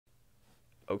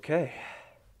Okay.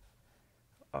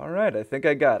 Alright, I think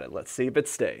I got it. Let's see if it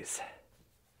stays.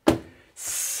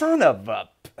 Son of a...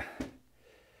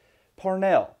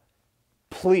 Parnell,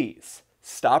 please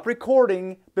stop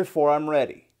recording before I'm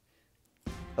ready.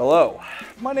 Hello,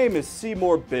 my name is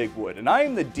Seymour Bigwood, and I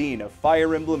am the Dean of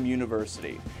Fire Emblem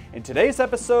University. In today's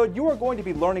episode, you are going to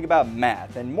be learning about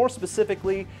math, and more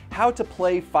specifically, how to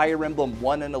play Fire Emblem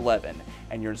 1 and 11.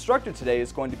 And your instructor today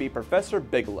is going to be Professor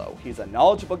Biggelow. He's a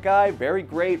knowledgeable guy, very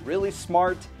great, really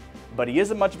smart, but he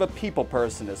isn't much of a people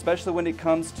person, especially when it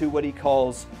comes to what he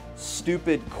calls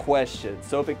stupid questions.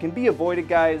 So if it can be avoided,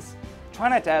 guys, try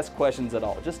not to ask questions at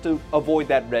all, just to avoid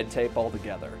that red tape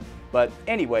altogether. But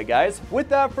anyway, guys,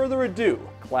 without further ado,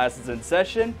 class is in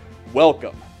session.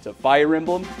 Welcome to Fire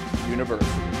Emblem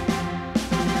University.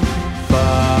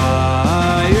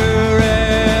 Fire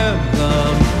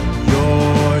Emblem,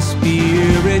 your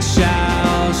spirit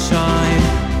shall shine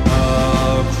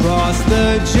across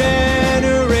the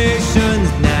generations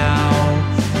now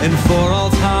and for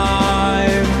all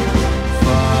time.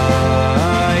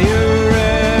 Fire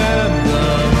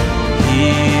Emblem,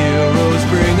 heroes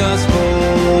bring us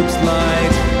hope's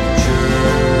light,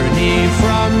 journey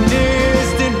from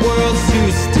distant worlds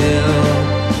to still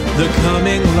the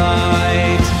coming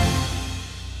light.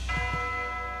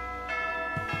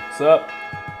 What's up?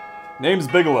 Name's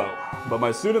Biggelow, but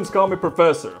my students call me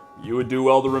Professor. You would do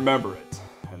well to remember it.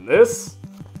 And this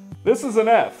is an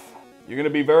F. You're going to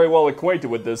be very well acquainted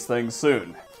with this thing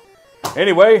soon.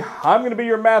 Anyway, I'm going to be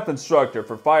your math instructor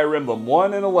for Fire Emblem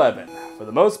 1 and 11. For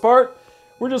the most part,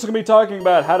 we're just going to be talking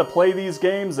about how to play these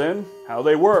games and how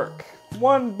they work.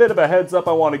 One bit of a heads up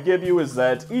I want to give you is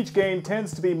that each game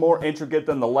tends to be more intricate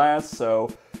than the last,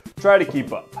 so try to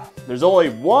keep up. There's only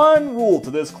one rule to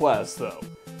this class though.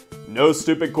 No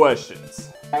stupid questions.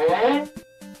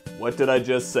 What did I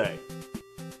just say?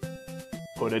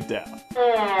 Put it down.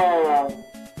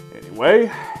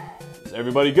 Anyway, is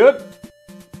everybody good?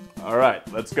 Alright,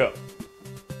 let's go.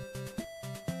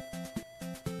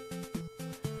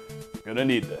 Gonna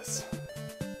need this.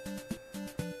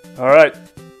 Alright,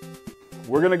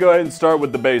 we're gonna go ahead and start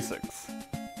with the basics.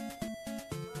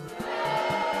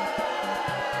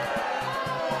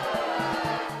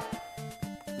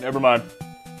 Never mind.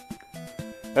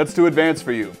 That's too advanced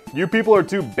for you. You people are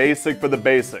too basic for the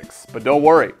basics, but don't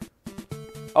worry.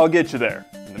 I'll get you there.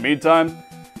 In the meantime,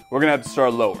 we're gonna have to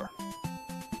start lower.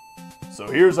 So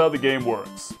here's how the game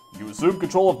works. You assume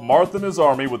control of Marth and his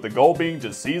army with the goal being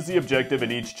to seize the objective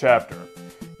in each chapter.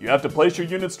 You have to place your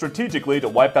units strategically to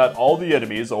wipe out all the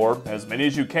enemies, or as many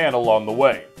as you can along the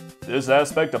way. This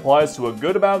aspect applies to a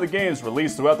good amount of the games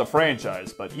released throughout the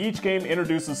franchise, but each game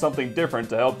introduces something different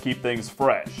to help keep things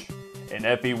fresh. In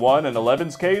FE1 and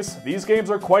 11's case, these games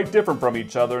are quite different from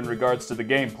each other in regards to the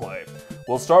gameplay.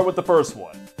 We'll start with the first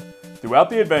one. Throughout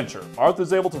the adventure, Marth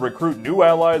is able to recruit new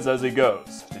allies as he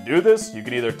goes. To do this, you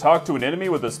can either talk to an enemy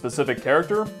with a specific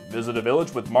character, visit a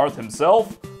village with Marth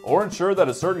himself, or ensure that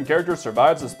a certain character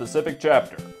survives a specific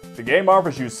chapter. The game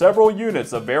offers you several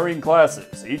units of varying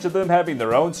classes, each of them having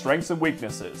their own strengths and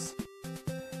weaknesses.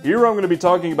 Here I'm going to be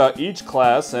talking about each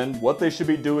class and what they should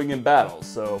be doing in battle,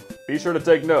 so be sure to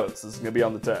take notes, this is going to be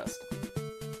on the test.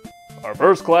 Our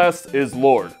first class is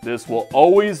Lord. This will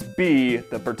always be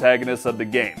the protagonist of the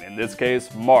game, in this case,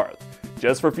 Marth.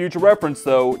 Just for future reference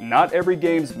though, not every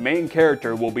game's main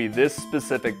character will be this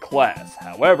specific class.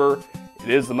 However, it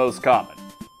is the most common.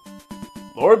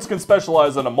 Lords can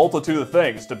specialize in a multitude of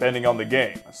things depending on the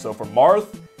game. So for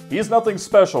Marth, he's nothing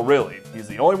special really. He's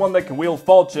the only one that can wield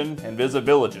falchion and visit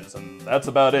villages, and that's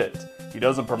about it. He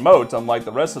doesn't promote unlike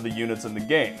the rest of the units in the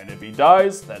game, and if he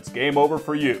dies, that's game over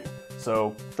for you.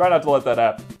 So try not to let that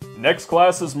happen. Next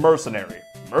class is Mercenary.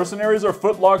 Mercenaries are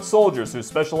footlocked soldiers who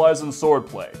specialize in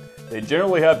swordplay. They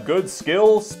generally have good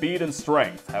skill, speed, and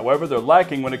strength. However, they're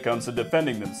lacking when it comes to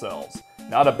defending themselves.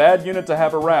 Not a bad unit to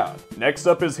have around. Next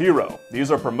up is Hero. These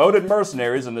are promoted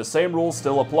mercenaries and the same rules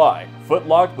still apply.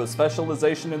 Footlocked with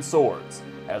specialization in swords.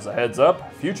 As a heads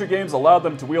up, future games allow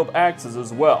them to wield axes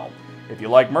as well. If you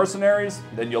like mercenaries,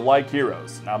 then you'll like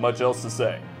heroes. Not much else to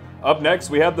say. Up next,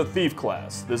 we have the Thief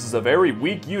class. This is a very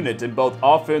weak unit in both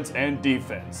offense and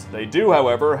defense. They do,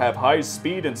 however, have high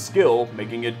speed and skill,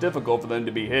 making it difficult for them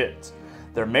to be hit.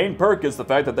 Their main perk is the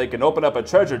fact that they can open up a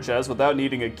treasure chest without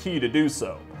needing a key to do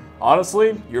so.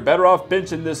 Honestly, you're better off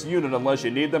benching this unit unless you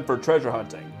need them for treasure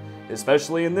hunting.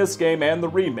 Especially in this game and the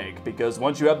remake, because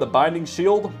once you have the binding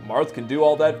shield, Marth can do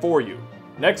all that for you.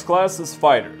 Next class is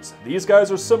Fighters. These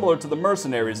guys are similar to the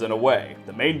mercenaries in a way,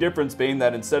 the main difference being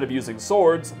that instead of using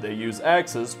swords, they use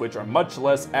axes, which are much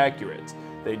less accurate.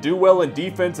 They do well in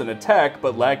defense and attack,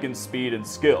 but lack in speed and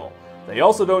skill. They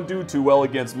also don't do too well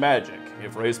against magic.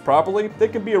 If raised properly, they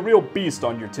can be a real beast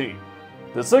on your team.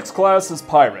 The sixth class is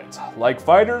Pirate. Like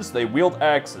fighters, they wield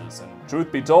axes, and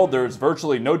truth be told, there is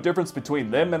virtually no difference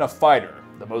between them and a fighter.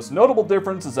 The most notable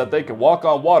difference is that they can walk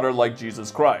on water like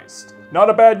Jesus Christ. Not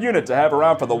a bad unit to have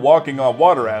around for the walking on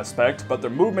water aspect, but their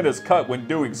movement is cut when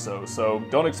doing so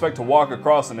don't expect to walk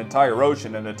across an entire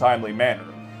ocean in a timely manner.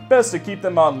 Best to keep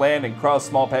them on land and cross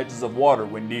small patches of water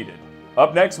when needed.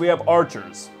 Up next we have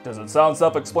Archers. Does it sound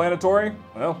self-explanatory?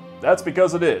 Well, that's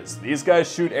because it is. These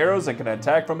guys shoot arrows and can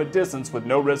attack from a distance with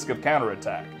no risk of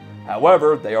counterattack.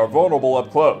 However, they are vulnerable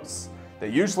up close. They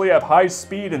usually have high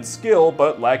speed and skill,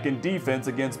 but lack in defense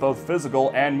against both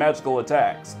physical and magical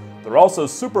attacks. They're also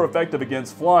super effective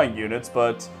against flying units,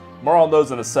 but more on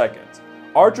those in a second.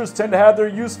 Archers tend to have their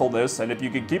usefulness, and if you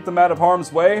can keep them out of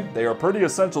harm's way, they are pretty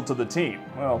essential to the team.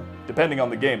 Well, depending on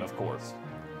the game, of course.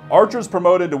 Archers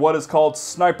promote into what is called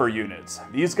sniper units.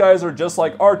 These guys are just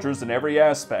like archers in every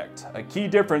aspect. A key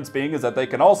difference being is that they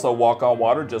can also walk on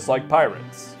water just like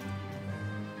pirates.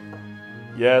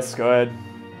 Yes, go ahead.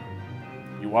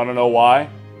 You want to know why?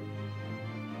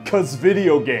 'Cause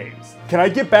video games. Can I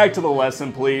get back to the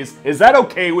lesson, please? Is that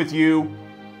okay with you?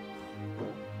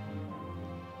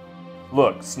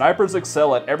 Look, snipers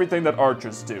excel at everything that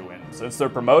archers do, and since they're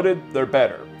promoted, they're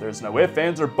better. There's no ifs,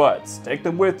 ands, or buts. Take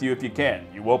them with you if you can.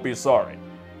 You won't be sorry.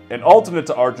 An alternate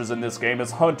to archers in this game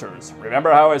is hunters.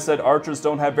 Remember how I said archers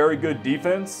don't have very good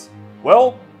defense?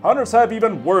 Well, hunters have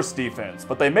even worse defense,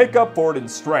 but they make up for it in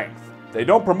strength. They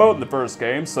don't promote in the first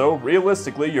game, so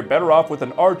realistically you're better off with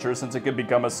an archer since it can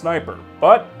become a sniper.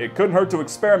 But it couldn't hurt to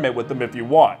experiment with them if you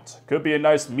want. Could be a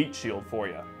nice meat shield for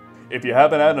you. If you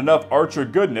haven't had enough archer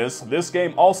goodness, this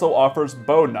game also offers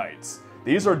bow knights.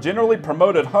 These are generally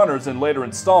promoted hunters in later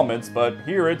installments, but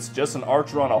here it's just an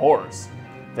archer on a horse.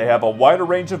 They have a wider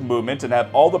range of movement and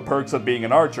have all the perks of being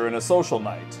an archer and a social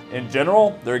knight. In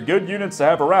general, they're good units to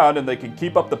have around and they can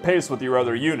keep up the pace with your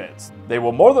other units. They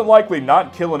will more than likely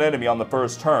not kill an enemy on the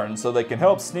first turn, so they can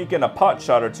help sneak in a pot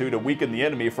shot or two to weaken the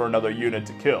enemy for another unit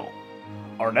to kill.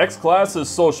 Our next class is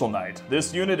Social Knight.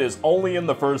 This unit is only in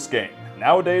the first game.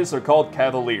 Nowadays they're called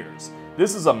Cavaliers.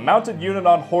 This is a mounted unit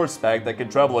on horseback that can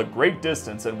travel a great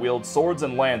distance and wield swords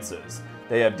and lances.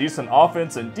 They have decent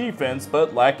offense and defense,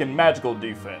 but lack in magical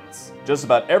defense. Just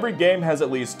about every game has at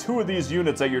least 2 of these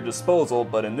units at your disposal,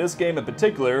 but in this game in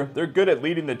particular, they're good at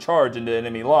leading the charge into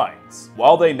enemy lines.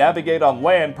 While they navigate on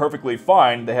land perfectly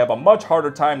fine, they have a much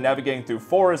harder time navigating through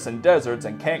forests and deserts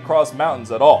and can't cross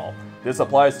mountains at all. This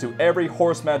applies to every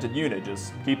horse-mounted unit,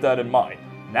 just keep that in mind.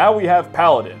 Now we have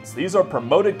Paladins. These are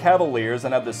promoted Cavaliers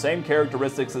and have the same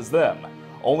characteristics as them.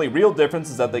 Only real difference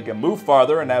is that they can move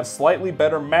farther and have slightly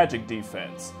better magic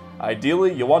defense.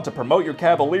 Ideally, you want to promote your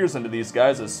Cavaliers into these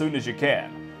guys as soon as you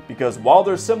can, because while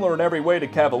they're similar in every way to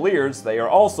Cavaliers, they are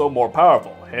also more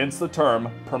powerful, hence the term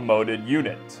promoted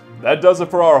unit. That does it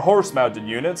for our horse-mounted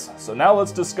units, so now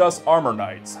let's discuss Armor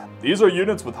Knights. These are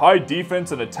units with high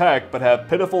defense and attack, but have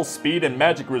pitiful speed and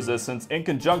magic resistance in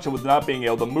conjunction with not being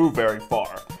able to move very far.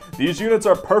 These units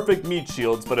are perfect meat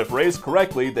shields, but if raised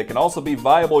correctly, they can also be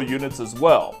viable units as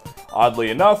well. Oddly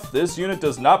enough, this unit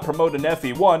does not promote an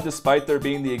FE1 despite there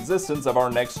being the existence of our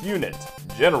next unit,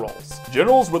 Generals.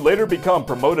 Generals would later become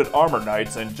promoted Armor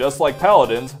Knights, and just like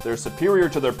Paladins, they're superior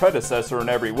to their predecessor in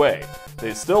every way.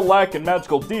 They still lack in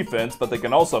magical defense, but they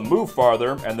can also move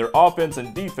farther, and their offense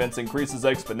and defense increases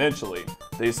exponentially.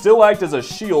 They still act as a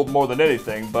shield more than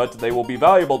anything, but they will be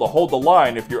valuable to hold the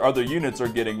line if your other units are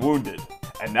getting wounded.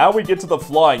 And now we get to the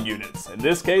flying units. In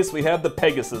this case, we have the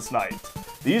Pegasus Knight.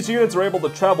 These units are able to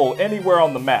travel anywhere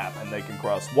on the map, and they can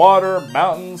cross water,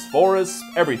 mountains, forests,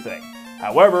 everything.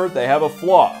 However, they have a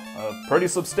flaw, a pretty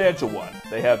substantial one.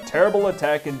 They have terrible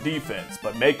attack and defense,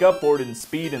 but make up for it in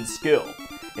speed and skill.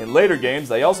 In later games,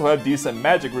 they also have decent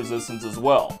magic resistance as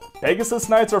well. Pegasus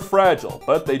Knights are fragile,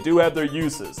 but they do have their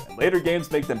uses, and later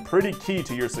games make them pretty key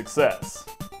to your success.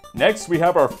 Next, we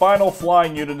have our final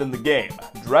flying unit in the game,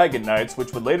 Dragon Knights,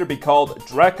 which would later be called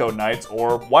Draco Knights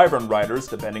or Wyvern Riders,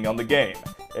 depending on the game.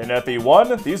 In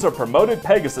FE1, these are promoted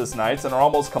Pegasus Knights and are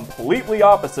almost completely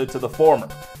opposite to the former.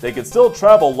 They can still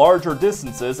travel larger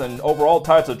distances and over all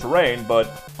types of terrain, but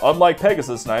unlike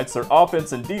Pegasus Knights, their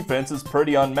offense and defense is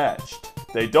pretty unmatched.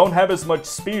 They don't have as much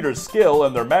speed or skill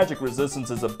and their magic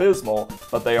resistance is abysmal,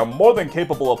 but they are more than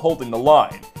capable of holding the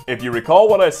line. If you recall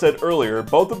what I said earlier,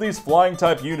 both of these flying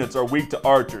type units are weak to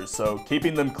archers, so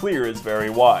keeping them clear is very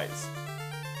wise.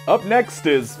 Up next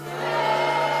is...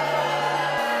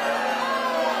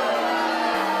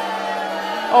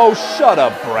 Oh, shut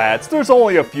up, brats. There's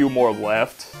only a few more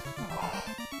left.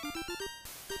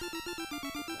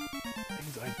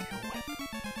 Things I deal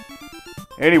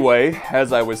with. Anyway,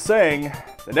 as I was saying,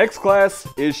 The next class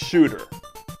is Shooter.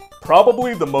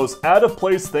 Probably the most out of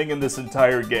place thing in this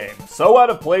entire game. So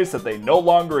out of place that they no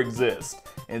longer exist.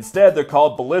 Instead, they're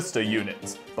called ballista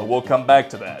units, but we'll come back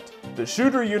to that. The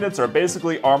shooter units are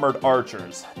basically armored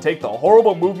archers. Take the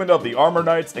horrible movement of the armor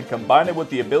knights and combine it with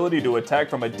the ability to attack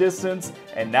from a distance,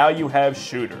 and now you have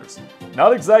shooters.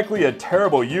 Not exactly a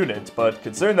terrible unit, but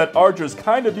considering that archers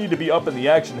kind of need to be up in the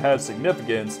action to have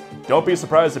significance, don't be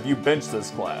surprised if you bench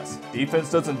this class.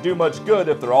 Defense doesn't do much good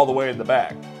if they're all the way in the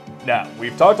back. Now,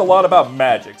 we've talked a lot about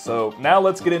magic, so now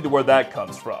let's get into where that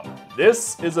comes from.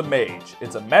 This is a mage.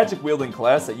 It's a magic wielding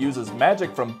class that uses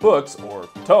magic from books, or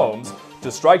tomes,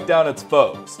 to strike down its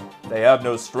foes. They have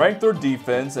no strength or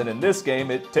defense, and in this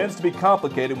game it tends to be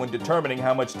complicated when determining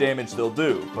how much damage they'll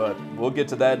do, but we'll get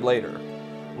to that later.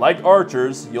 Like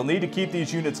archers, you'll need to keep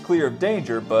these units clear of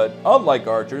danger, but unlike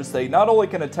archers, they not only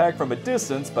can attack from a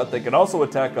distance, but they can also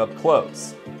attack up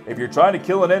close. If you're trying to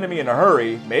kill an enemy in a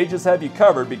hurry, mages have you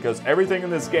covered because everything in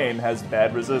this game has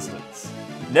bad resistance.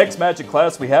 Next magic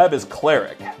class we have is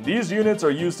Cleric. These units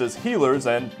are used as healers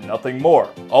and nothing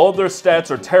more. All of their stats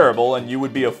are terrible and you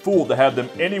would be a fool to have them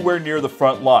anywhere near the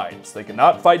front lines. They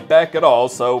cannot fight back at all,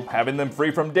 so having them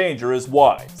free from danger is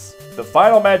wise. The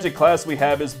final magic class we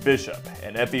have is Bishop.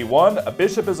 In FE1, a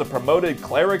Bishop is a promoted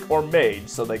Cleric or Mage,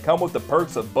 so they come with the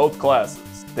perks of both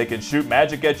classes. They can shoot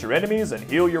magic at your enemies and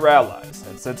heal your allies,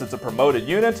 and since it's a promoted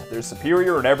unit, they're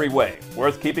superior in every way,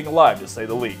 worth keeping alive to say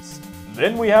the least.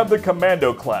 Then we have the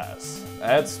Commando class.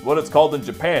 That's what it's called in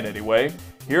Japan anyway.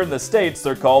 Here in the States,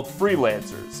 they're called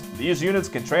Freelancers. These units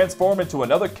can transform into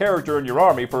another character in your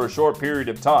army for a short period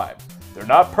of time. They're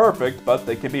not perfect, but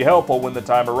they can be helpful when the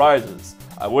time arises.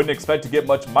 I wouldn't expect to get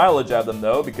much mileage out of them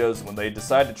though, because when they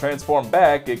decide to transform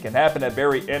back, it can happen at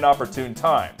very inopportune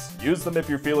times. Use them if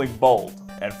you're feeling bold.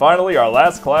 And finally, our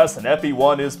last class in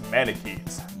FE1 is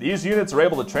Manakins. These units are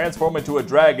able to transform into a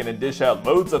dragon and dish out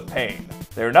loads of pain.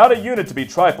 They're not a unit to be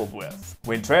trifled with.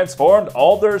 When transformed,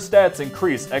 all their stats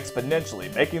increase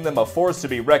exponentially, making them a force to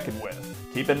be reckoned with.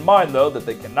 Keep in mind though that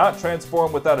they cannot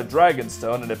transform without a dragon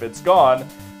stone, and if it's gone,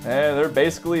 they're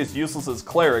basically as useless as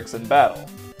clerics in battle.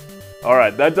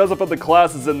 Alright, that does it for the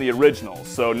classes in the original,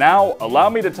 so now allow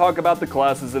me to talk about the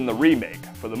classes in the remake.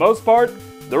 For the most part,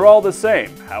 they're all the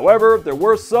same. However, there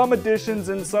were some additions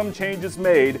and some changes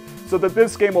made so that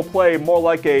this game will play more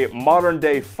like a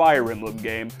modern-day Fire Emblem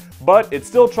game, but it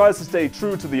still tries to stay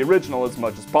true to the original as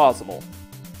much as possible.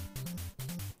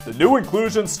 The new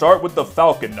inclusions start with the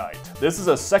Falcon Knight. This is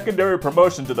a secondary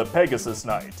promotion to the Pegasus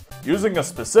Knight. Using a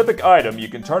specific item, you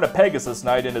can turn a Pegasus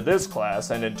Knight into this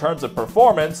class, and in terms of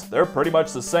performance, they're pretty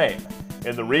much the same.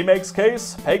 In the remake's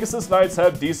case, Pegasus Knights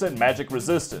have decent magic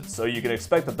resistance, so you can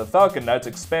expect that the Falcon Knights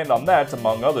expand on that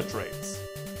among other traits.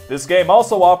 This game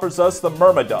also offers us the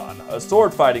Myrmidon, a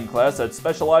sword fighting class that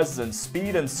specializes in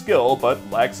speed and skill but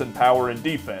lacks in power and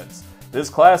defense. This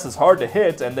class is hard to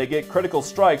hit and they get critical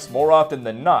strikes more often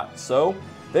than not, so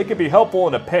they can be helpful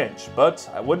in a pinch, but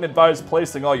I wouldn't advise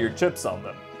placing all your chips on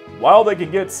them. While they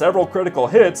can get several critical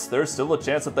hits, there's still a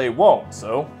chance that they won't,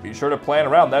 so be sure to plan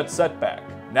around that setback.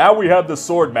 Now we have the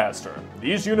Swordmaster.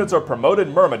 These units are promoted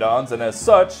Myrmidons, and as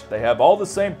such, they have all the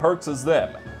same perks as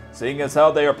them. Seeing as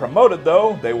how they are promoted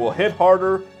though, they will hit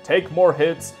harder, take more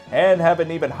hits, and have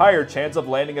an even higher chance of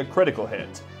landing a critical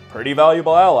hit. Pretty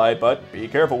valuable ally, but be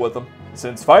careful with them.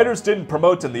 Since fighters didn't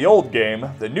promote in the old game,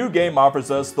 the new game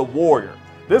offers us the Warrior.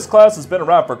 This class has been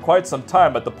around for quite some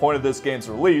time at the point of this game's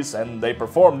release, and they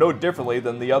perform no differently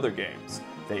than the other games.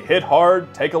 They hit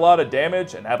hard, take a lot of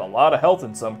damage, and have a lot of health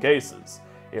in some cases.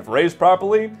 If raised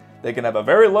properly, they can have a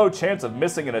very low chance of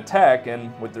missing an attack,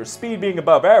 and with their speed being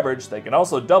above average, they can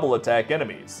also double attack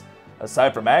enemies.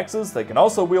 Aside from axes, they can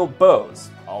also wield bows.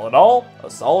 All in all, a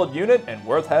solid unit and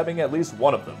worth having at least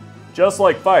one of them. Just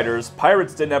like fighters,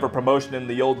 pirates didn't have a promotion in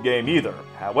the old game either.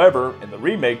 However, in the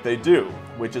remake they do,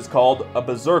 which is called a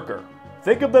Berserker.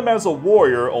 Think of them as a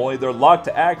warrior, only they're locked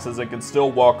to axes and can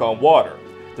still walk on water.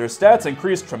 Their stats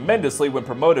increase tremendously when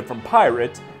promoted from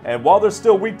pirate, and while they're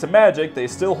still weak to magic, they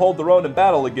still hold their own in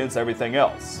battle against everything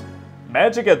else.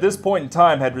 Magic at this point in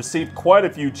time had received quite a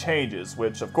few changes,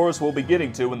 which of course we'll be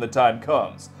getting to when the time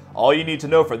comes. All you need to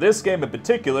know for this game in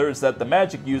particular is that the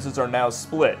magic uses are now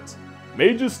split.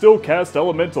 Mages still cast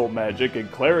elemental magic and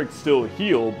clerics still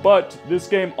heal, but this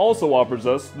game also offers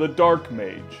us the Dark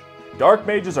Mage. Dark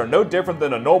mages are no different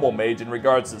than a normal mage in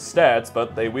regards to stats,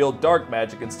 but they wield dark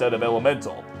magic instead of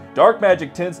elemental. Dark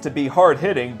magic tends to be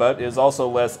hard-hitting, but is also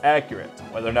less accurate.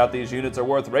 Whether or not these units are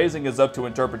worth raising is up to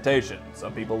interpretation.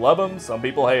 Some people love them, some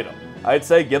people hate them. I'd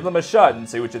say give them a shot and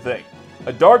see what you think.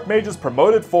 A Dark Mage's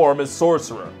promoted form is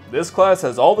Sorcerer. This class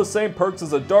has all the same perks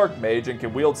as a Dark Mage and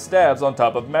can wield staves on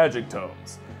top of magic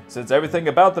tomes. Since everything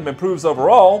about them improves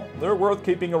overall, they're worth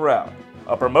keeping around.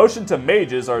 A promotion to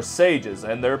mages are sages,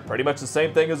 and they're pretty much the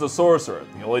same thing as a sorcerer.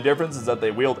 The only difference is that they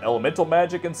wield elemental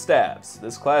magic and staves.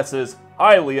 This class is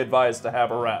highly advised to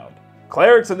have around.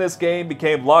 Clerics in this game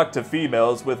became locked to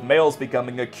females, with males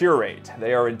becoming a curate.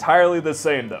 They are entirely the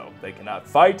same though. They cannot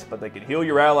fight, but they can heal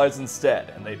your allies instead,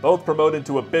 and they both promote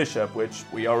into a bishop, which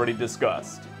we already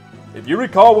discussed. If you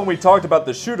recall when we talked about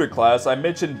the shooter class, I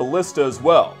mentioned Ballista as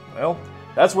well. Well,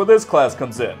 that's where this class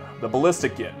comes in, the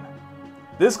Ballistician.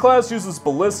 This class uses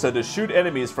Ballista to shoot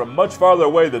enemies from much farther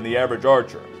away than the average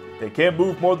archer. They can't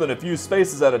move more than a few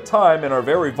spaces at a time and are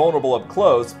very vulnerable up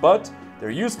close, but they're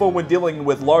useful when dealing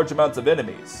with large amounts of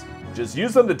enemies. Just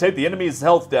use them to take the enemy's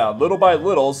health down little by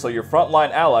little so your frontline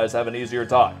allies have an easier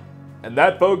time. And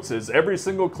that, folks, is every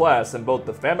single class in both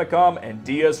the Famicom and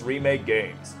DS remake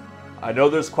games. I know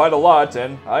there's quite a lot,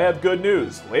 and I have good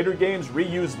news. Later games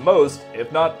reuse most,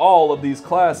 if not all, of these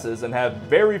classes and have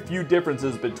very few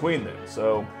differences between them,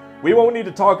 so we won't need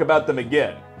to talk about them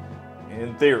again,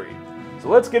 in theory. So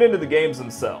let's get into the games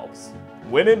themselves.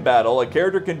 When in battle, a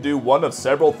character can do one of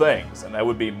several things, and that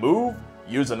would be move,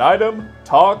 use an item,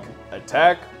 talk,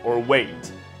 attack, or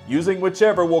wait. Using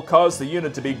whichever will cause the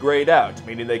unit to be grayed out,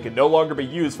 meaning they can no longer be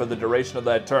used for the duration of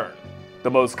that turn. The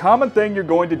most common thing you're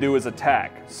going to do is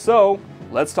attack, so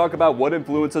let's talk about what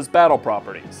influences battle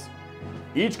properties.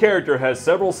 Each character has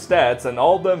several stats and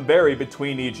all of them vary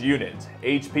between each unit.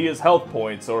 HP is health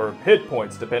points or hit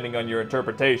points depending on your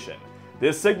interpretation.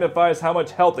 This signifies how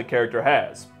much health a character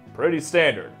has. Pretty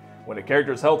standard. When a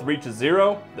character's health reaches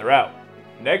 0, they're out.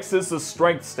 Next is the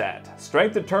strength stat.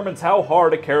 Strength determines how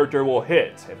hard a character will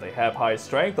hit. If they have high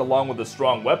strength along with a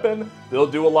strong weapon, they'll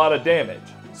do a lot of damage.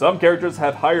 Some characters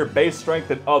have higher base strength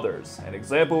than others. An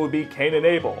example would be Cain and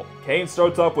Abel. Cain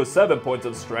starts off with 7 points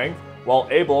of strength, while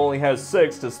Abel only has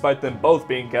 6 despite them both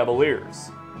being cavaliers.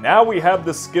 Now we have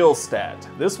the skill stat.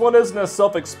 This one isn't as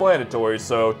self-explanatory,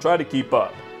 so try to keep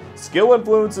up. Skill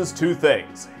influences two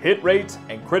things, hit rate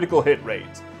and critical hit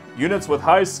rate. Units with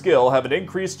high skill have an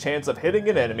increased chance of hitting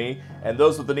an enemy, and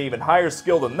those with an even higher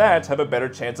skill than that have a better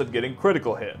chance of getting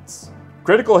critical hits.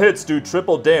 Critical hits do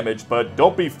triple damage, but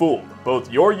don't be fooled.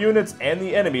 Both your units and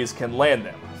the enemies can land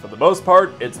them. For the most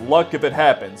part, it's luck if it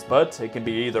happens, but it can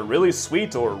be either really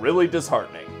sweet or really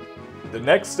disheartening. The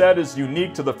next stat is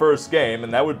unique to the first game,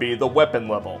 and that would be the weapon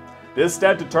level. This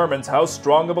stat determines how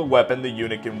strong of a weapon the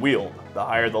unit can wield. The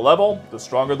higher the level, the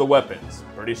stronger the weapons.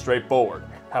 Pretty straightforward.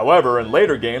 However, in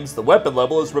later games, the weapon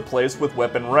level is replaced with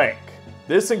weapon rank.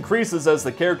 This increases as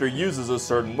the character uses a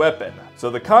certain weapon. So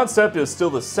the concept is still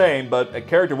the same, but a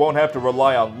character won't have to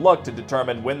rely on luck to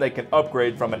determine when they can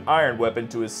upgrade from an iron weapon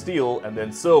to a steel and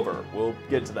then silver. We'll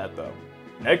get to that though.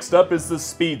 Next up is the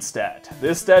speed stat.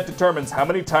 This stat determines how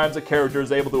many times a character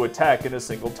is able to attack in a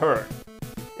single turn.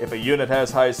 If a unit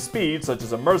has high speed, such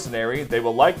as a mercenary, they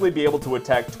will likely be able to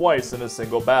attack twice in a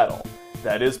single battle.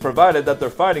 That is provided that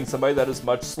they're fighting somebody that is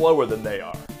much slower than they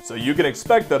are. So you can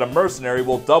expect that a mercenary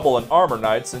will double an armor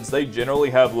knight since they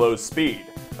generally have low speed.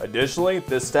 Additionally,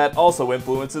 this stat also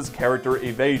influences character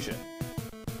evasion.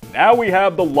 Now we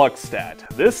have the luck stat.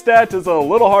 This stat is a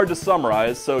little hard to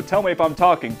summarize, so tell me if I'm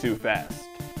talking too fast.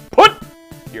 Put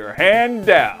your hand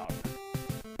down.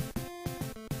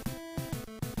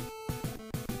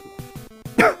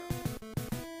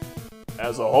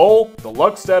 As a whole, the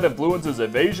luck stat influences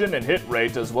evasion and hit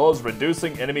rate as well as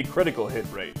reducing enemy critical hit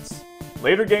rates.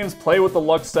 Later games play with the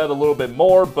luck stat a little bit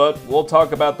more, but we'll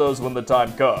talk about those when the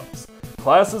time comes.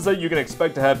 Classes that you can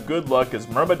expect to have good luck is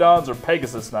Myrmidons or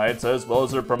Pegasus Knights as well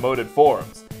as their promoted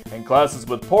forms, and classes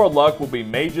with poor luck will be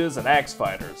Mages and Axe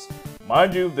Fighters.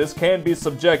 Mind you, this can be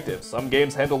subjective. Some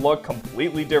games handle luck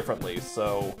completely differently,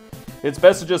 so it's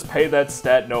best to just pay that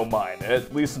stat no mind,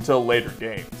 at least until later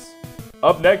games.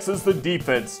 Up next is the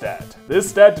defense stat. This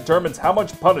stat determines how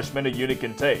much punishment a unit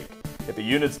can take. If a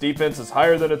unit's defense is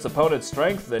higher than its opponent's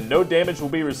strength, then no damage will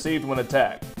be received when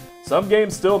attacked. Some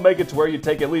games still make it to where you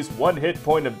take at least 1 hit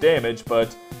point of damage,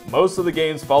 but most of the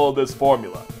games follow this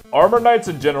formula. Armor Knights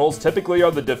and Generals typically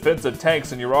are the defensive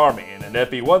tanks in your army, and in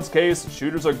FE1's case,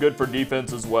 shooters are good for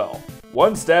defense as well.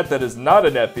 One stat that is not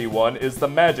an FE1 is the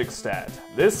magic stat.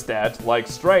 This stat, like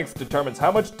strength, determines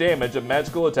how much damage a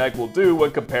magical attack will do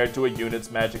when compared to a unit's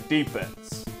magic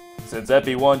defense. Since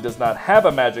FE1 does not have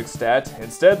a magic stat,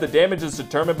 instead the damage is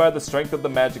determined by the strength of the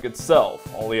magic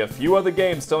itself. Only a few other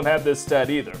games don't have this stat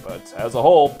either, but as a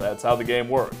whole, that's how the game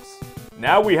works.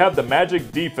 Now we have the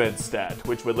magic defense stat,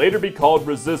 which would later be called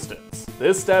resistance.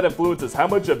 This stat influences how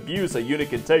much abuse a unit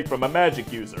can take from a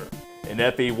magic user. In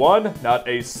FE1, not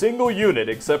a single unit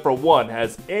except for one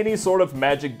has any sort of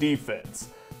magic defense.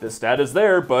 The stat is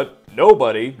there, but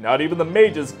nobody, not even the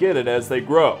mages, get it as they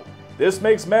grow. This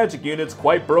makes magic units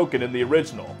quite broken in the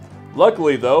original.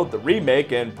 Luckily though, the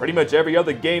remake and pretty much every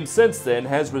other game since then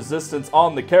has resistance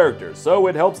on the characters, so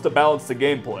it helps to balance the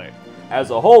gameplay. As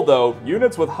a whole though,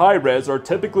 units with high res are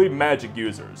typically magic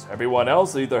users. Everyone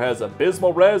else either has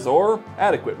abysmal res or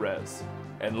adequate res.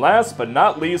 And last but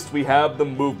not least, we have the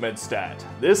movement stat.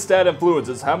 This stat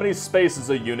influences how many spaces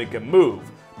a unit can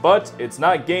move, but it's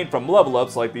not gained from level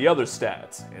ups like the other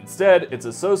stats. Instead, it's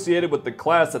associated with the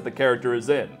class that the character is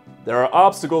in. There are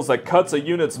obstacles that cuts a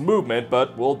unit's movement,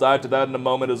 but we'll dive to that in a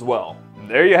moment as well. And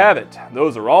there you have it.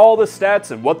 Those are all the stats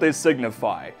and what they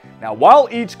signify. Now, while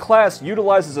each class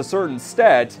utilizes a certain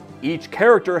stat, each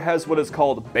character has what is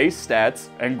called base stats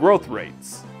and growth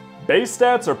rates. Base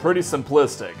stats are pretty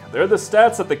simplistic. They're the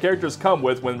stats that the characters come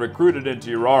with when recruited into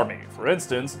your army. For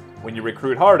instance, when you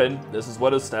recruit Harden, this is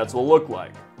what his stats will look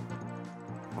like.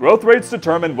 Growth rates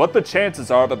determine what the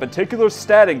chances are of a particular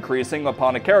stat increasing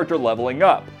upon a character leveling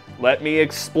up. Let me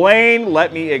explain,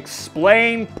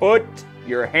 put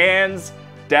your hands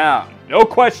down. No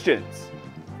questions.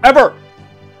 Ever!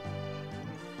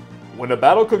 When a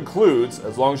battle concludes,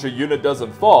 as long as your unit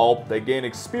doesn't fall, they gain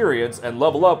experience and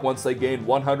level up once they gain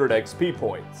 100 XP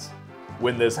points.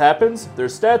 When this happens, their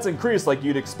stats increase like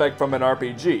you'd expect from an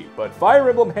RPG, but Fire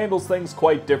Emblem handles things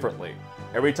quite differently.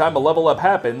 Every time a level up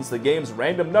happens, the game's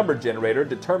random number generator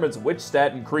determines which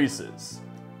stat increases.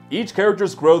 Each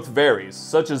character's growth varies,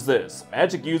 such as this.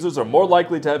 Magic users are more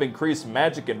likely to have increased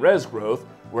magic and res growth,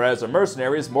 whereas a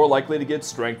mercenary is more likely to get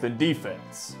strength and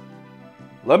defense.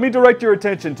 Let me direct your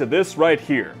attention to this right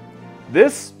here.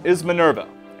 This is Minerva,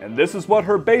 and this is what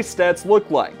her base stats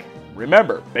look like.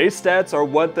 Remember, base stats are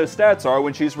what the stats are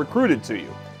when she's recruited to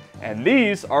you. And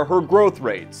these are her growth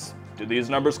rates. Do these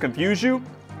numbers confuse you?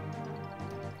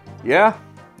 Yeah,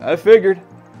 I figured.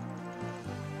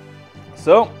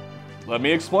 So, let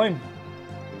me explain.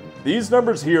 These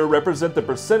numbers here represent the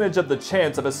percentage of the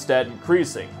chance of a stat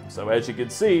increasing. So as you can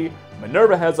see,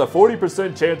 Minerva has a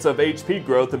 40% chance of HP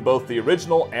growth in both the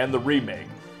original and the remake.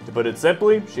 To put it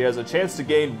simply, she has a chance to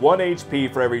gain 1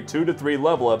 HP for every 2 to 3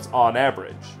 level ups on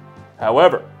average.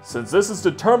 However, since this is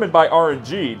determined by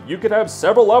RNG, you could have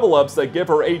several level ups that give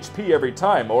her HP every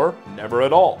time, or never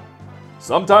at all.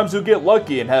 Sometimes you get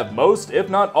lucky and have most, if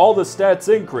not all, the stats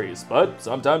increase, but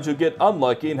sometimes you get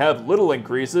unlucky and have little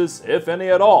increases, if any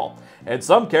at all. And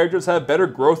some characters have better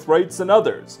growth rates than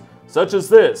others. Such as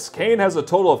this, Kain has a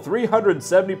total of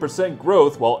 370%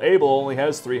 growth while Abel only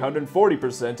has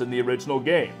 340% in the original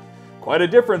game. Quite a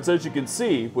difference as you can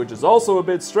see, which is also a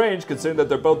bit strange considering that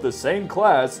they're both the same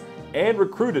class and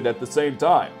recruited at the same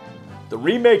time. The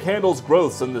remake handles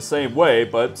growths in the same way,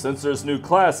 but since there's new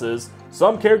classes,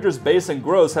 some characters' base and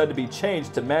growths had to be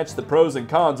changed to match the pros and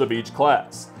cons of each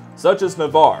class. Such as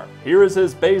Navarre. Here is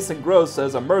his base and growths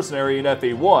as a mercenary in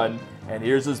FE1, and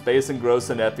here's his base and growths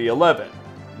in FE11.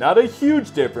 Not a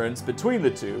huge difference between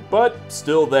the two, but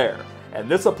still there. And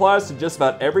this applies to just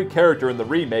about every character in the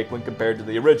remake when compared to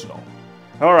the original.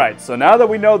 Alright, so now that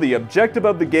we know the objective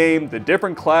of the game, the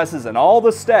different classes, and all the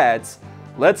stats,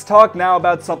 let's talk now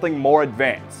about something more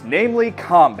advanced, namely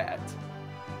combat.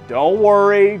 Don't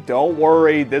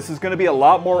worry, this is going to be a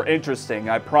lot more interesting,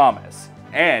 I promise.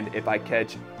 And if I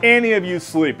catch any of you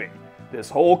sleeping, this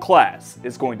whole class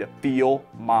is going to feel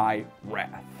my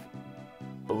wrath.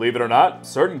 Believe it or not,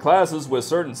 certain classes with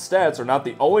certain stats are not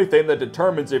the only thing that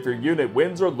determines if your unit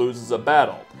wins or loses a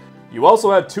battle. You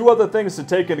also have two other things to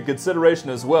take into consideration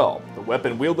as well, the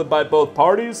weapon wielded by both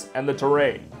parties and the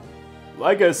terrain.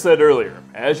 Like I said earlier,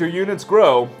 as your units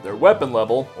grow, their weapon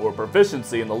level, or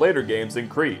proficiency in the later games,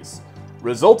 increase,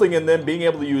 resulting in them being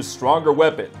able to use stronger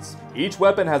weapons. Each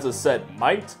weapon has a set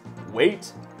might,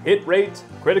 weight, hit rate,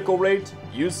 critical rate,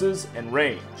 uses, and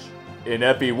range. In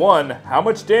FE1, how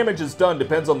much damage is done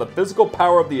depends on the physical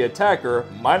power of the attacker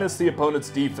minus the opponent's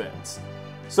defense.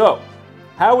 So,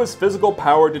 how is physical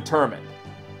power determined?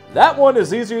 That one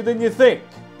is easier than you think.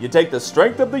 You take the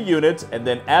strength of the unit and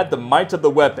then add the might of the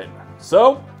weapon.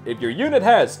 So, if your unit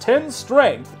has 10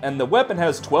 strength and the weapon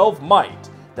has 12 might,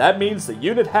 that means the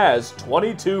unit has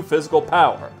 22 physical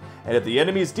power. And if the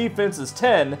enemy's defense is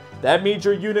 10, that means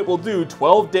your unit will do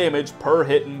 12 damage per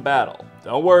hit in battle.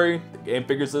 Don't worry, the game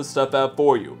figures this stuff out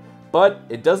for you. But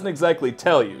it doesn't exactly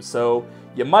tell you, so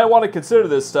you might want to consider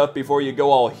this stuff before you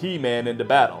go all He-Man into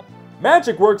battle.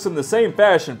 Magic works in the same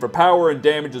fashion for power and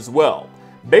damage as well.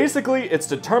 Basically, it's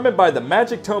determined by the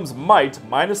magic tome's might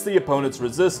minus the opponent's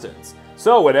resistance.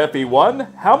 So in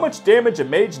FE1, how much damage a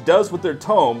mage does with their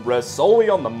tome rests solely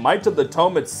on the might of the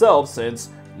tome itself, since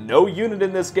no unit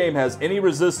in this game has any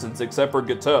resistance except for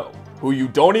Gateau, who you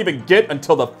don't even get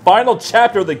until the final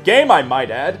chapter of the game, I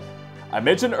might add. I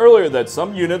mentioned earlier that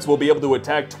some units will be able to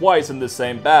attack twice in the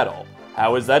same battle.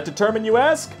 How is that determined, you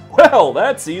ask? Well,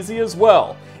 that's easy as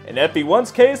well. In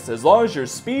FE1's case, as long as your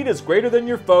speed is greater than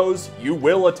your foe's, you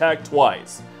will attack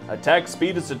twice. Attack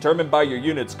speed is determined by your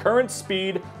unit's current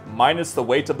speed minus the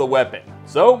weight of the weapon.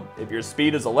 So, if your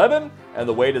speed is 11 and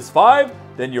the weight is 5,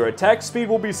 then your attack speed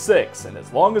will be 6, and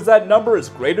as long as that number is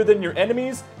greater than your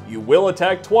enemy's, you will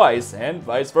attack twice, and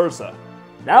vice versa.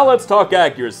 Now let's talk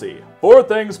accuracy. 4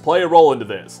 things play a role into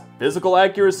this: physical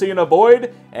accuracy in a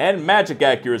void, and magic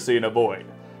accuracy in a void.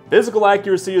 Physical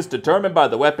accuracy is determined by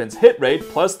the weapon's hit rate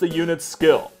plus the unit's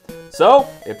skill. So,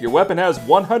 if your weapon has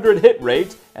 100 hit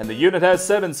rate and the unit has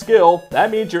 7 skill,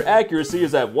 that means your accuracy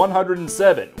is at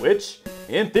 107, which,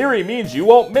 in theory, means you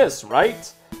won't miss,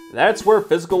 right? That's where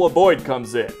physical avoid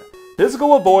comes in.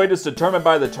 Physical avoid is determined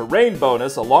by the terrain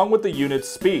bonus along with the unit's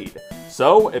speed.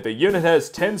 So, if a unit has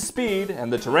 10 speed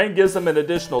and the terrain gives them an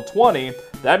additional 20,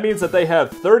 that means that they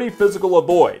have 30 physical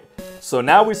avoid. So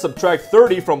now we subtract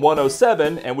 30 from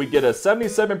 107 and we get a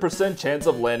 77% chance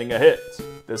of landing a hit.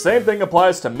 The same thing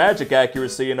applies to magic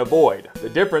accuracy and avoid. The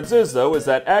difference is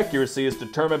that accuracy is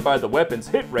determined by the weapon's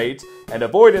hit rate and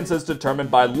avoidance is determined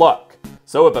by luck.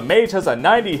 So if a mage has a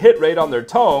 90 hit rate on their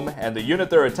tome and the unit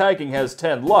they're attacking has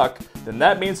 10 luck, then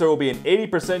that means there will be an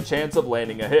 80% chance of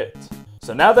landing a hit.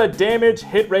 So now that damage,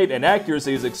 hit rate, and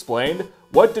accuracy is explained,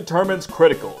 what determines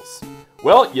criticals?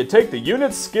 Well, you take the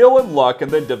unit's skill and luck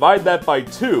and then divide that by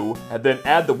 2, and then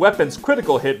add the weapon's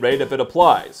critical hit rate if it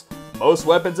applies. Most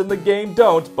weapons in the game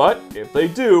don't, but if they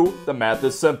do, the math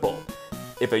is simple.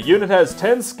 If a unit has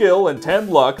 10 skill and 10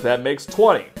 luck, that makes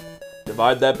 20.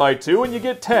 Divide that by 2 and you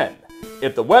get 10.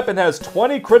 If the weapon has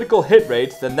 20 critical hit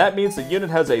rate, then that means the unit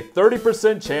has a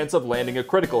 30% chance of landing a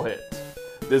critical hit.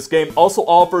 This game also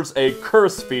offers a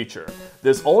curse feature.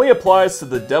 This only applies to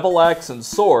the Devil Axe and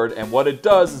Sword, and what it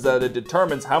does is that it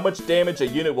determines how much damage a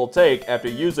unit will take after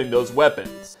using those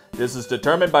weapons. This is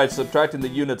determined by subtracting the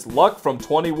unit's luck from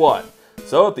 21.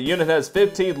 So if the unit has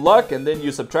 15 luck and then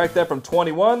you subtract that from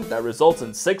 21, that results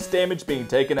in 6 damage being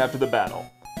taken after the battle.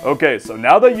 Okay, so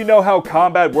now that you know how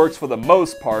combat works for the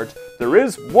most part, there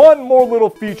is one more little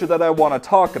feature that I want to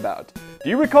talk about. Do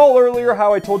you recall earlier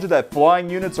how I told you that flying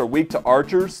units are weak to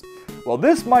archers? Well,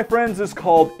 this, my friends, is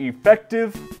called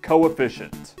effective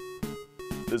coefficient.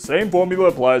 The same formula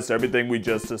applies to everything we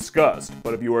just discussed,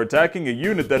 but if you are attacking a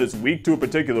unit that is weak to a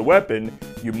particular weapon,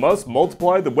 you must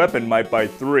multiply the weapon might by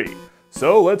 3.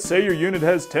 So let's say your unit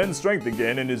has 10 strength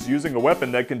again and is using a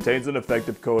weapon that contains an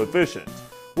effective coefficient.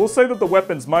 We'll say that the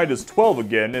weapon's might is 12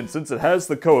 again, and since it has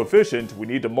the coefficient, we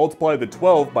need to multiply the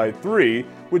 12 by 3,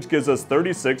 which gives us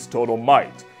 36 total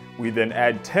might. We then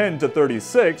add 10 to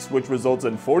 36, which results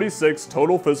in 46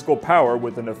 total physical power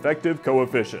with an effective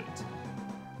coefficient.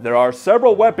 There are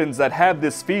several weapons that have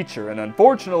this feature, and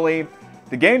unfortunately,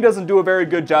 the game doesn't do a very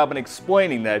good job in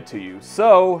explaining that to you,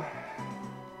 so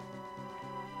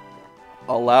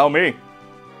allow me.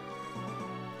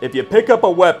 If you pick up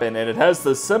a weapon and it has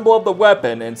the symbol of the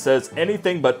weapon and says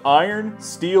anything but iron,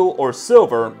 steel, or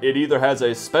silver, it either has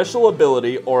a special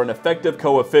ability or an effective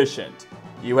coefficient.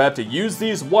 You have to use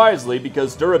these wisely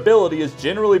because durability is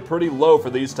generally pretty low for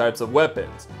these types of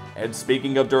weapons. And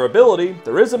speaking of durability,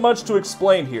 there isn't much to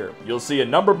explain here. You'll see a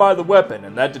number by the weapon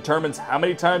and that determines how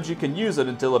many times you can use it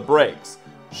until it breaks.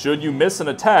 Should you miss an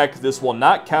attack, this will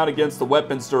not count against the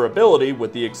weapon's durability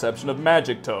with the exception of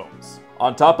magic tomes.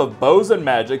 On top of bows and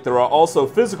magic, there are also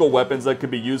physical weapons that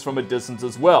can be used from a distance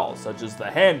as well, such as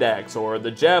the hand axe or the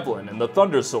javelin and the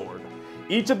thunder sword.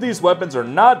 Each of these weapons are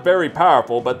not very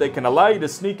powerful, but they can allow you to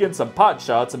sneak in some pot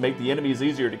shots and make the enemies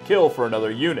easier to kill for another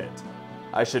unit.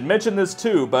 I should mention this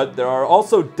too, but there are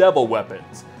also devil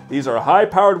weapons. These are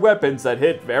high-powered weapons that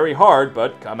hit very hard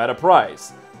but come at a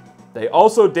price. They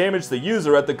also damage the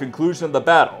user at the conclusion of the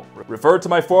battle. Refer to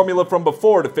my formula from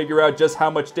before to figure out just how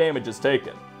much damage is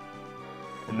taken.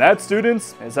 And that,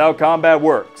 students, is how combat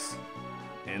works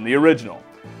in the original.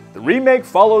 The remake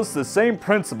follows the same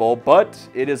principle, but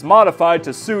it is modified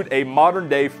to suit a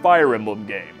modern-day Fire Emblem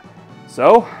game.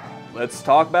 So, let's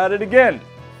talk about it again,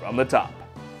 from the top.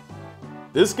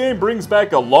 This game brings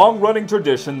back a long-running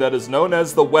tradition that is known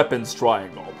as the Weapons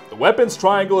Triangle. The Weapons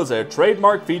Triangle is a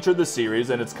trademark feature of the series,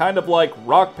 and it's kind of like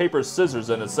rock, paper, scissors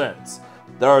in a sense.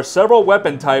 There are several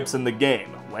weapon types in the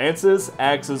game: lances,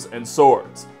 axes, and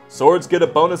swords. Swords get a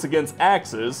bonus against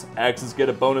axes, axes get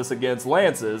a bonus against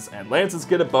lances, and lances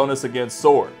get a bonus against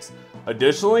swords.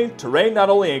 Additionally, terrain not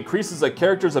only increases a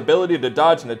character's ability to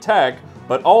dodge and attack,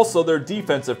 but also their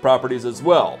defensive properties as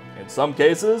well. In some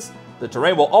cases, The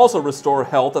terrain will also restore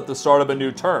health at the start of a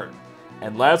new turn.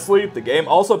 And lastly, the game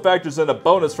also factors in a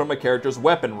bonus from a character's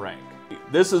weapon rank.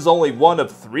 This is only one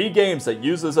of 3 games that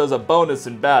use this as a bonus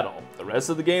in battle. The rest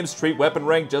of the games treat weapon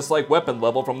rank just like weapon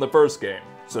level from the first game.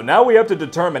 So now we have to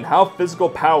determine how physical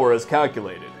power is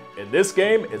calculated. In this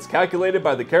game, it's calculated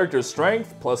by the character's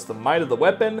strength plus the might of the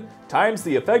weapon times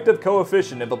the effective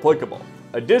coefficient if applicable.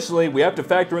 Additionally, we have to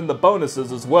factor in the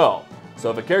bonuses as well. So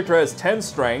if a character has 10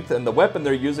 strength and the weapon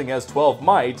they're using has 12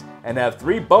 might, and have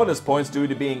 3 bonus points due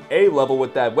to being A level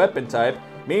with that weapon type,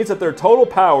 means that their total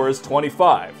power is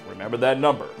 25. Remember that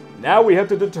number. Now we have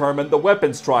to determine the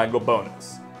weapons triangle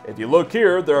bonus. If you look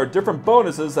here, there are different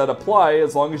bonuses that apply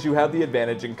as long as you have the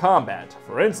advantage in combat.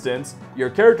 For instance,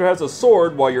 your character has a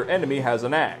sword while your enemy has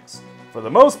an axe. For the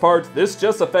most part, this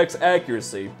just affects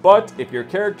accuracy, but if your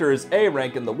character is A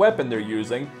rank in the weapon they're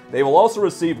using, they will also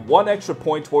receive 1 extra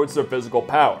point towards their physical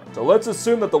power. So let's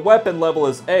assume that the weapon level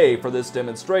is A for this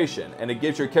demonstration, and it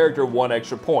gives your character 1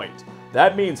 extra point.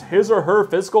 That means his or her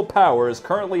physical power is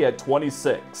currently at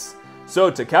 26. So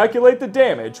to calculate the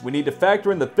damage, we need to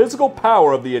factor in the physical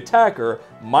power of the attacker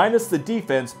minus the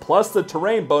defense plus the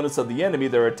terrain bonus of the enemy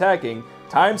they're attacking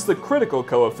times the critical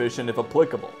coefficient if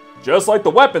applicable. Just like the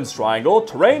weapons triangle,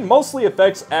 terrain mostly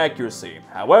affects accuracy.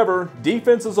 However,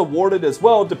 defense is awarded as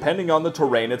well depending on the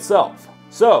terrain itself.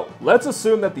 So, let's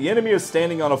assume that the enemy is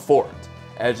standing on a fort.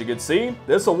 As you can see,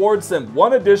 this awards them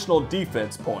 1 additional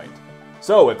defense point.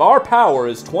 So if our power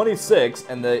is 26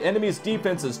 and the enemy's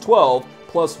defense is 12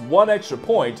 plus 1 extra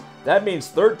point, that means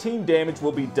 13 damage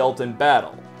will be dealt in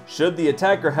battle. Should the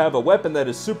attacker have a weapon that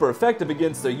is super effective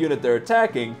against the unit they're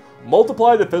attacking,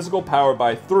 multiply the physical power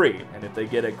by 3, and if they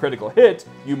get a critical hit,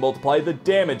 you multiply the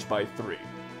damage by 3.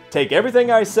 Take everything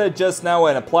I said just now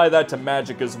and apply that to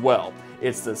magic as well.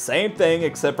 It's the same thing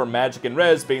except for magic and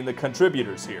res being the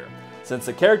contributors here. Since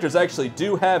the characters actually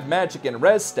do have magic and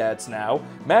res stats now,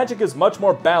 magic is much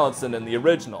more balanced than in the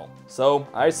original, so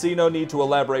I see no need to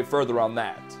elaborate further on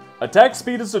that. Attack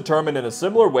speed is determined in a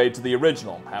similar way to the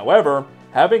original. However,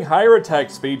 having higher attack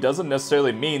speed doesn't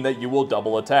necessarily mean that you will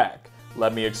double attack.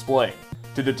 Let me explain.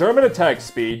 To determine attack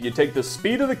speed, you take the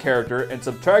speed of the character and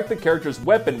subtract the character's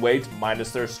weapon weight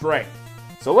minus their strength.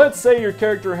 So let's say your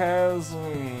character has,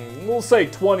 we'll say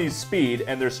 20 speed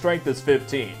and their strength is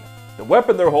 15. The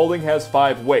weapon they're holding has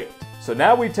 5 weight. So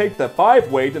now we take the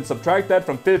 5 weight and subtract that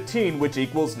from 15, which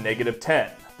equals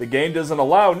 -10. The game doesn't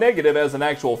allow negative as an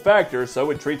actual factor,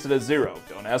 so it treats it as 0.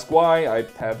 Don't ask why, I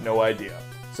have no idea.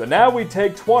 So now we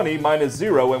take 20 minus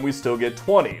 0 and we still get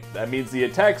 20. That means the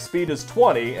attack speed is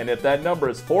 20, and if that number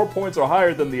is 4 points or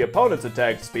higher than the opponent's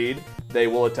attack speed, they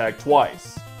will attack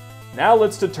twice. Now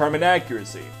let's determine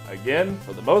accuracy. Again,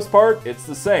 for the most part, it's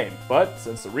the same, but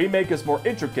since the remake is more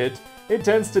intricate, it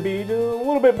tends to be a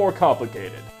little bit more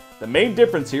complicated. The main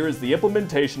difference here is the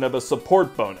implementation of a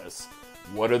support bonus.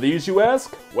 What are these, you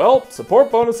ask? Well,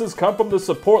 support bonuses come from the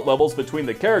support levels between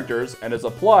the characters and is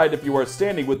applied if you are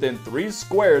standing within 3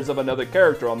 squares of another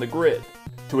character on the grid.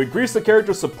 To increase the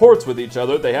character supports with each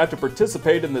other, they have to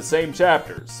participate in the same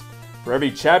chapters. For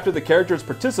every chapter the characters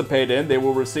participate in, they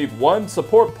will receive 1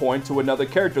 support point to another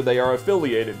character they are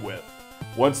affiliated with.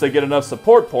 Once they get enough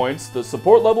support points, the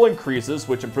support level increases,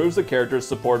 which improves the character's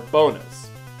support bonus.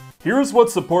 Here's what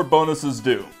support bonuses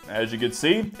do. As you can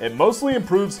see, it mostly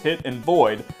improves hit and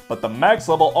void, but the max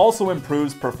level also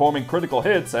improves performing critical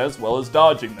hits as well as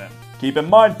dodging them. Keep in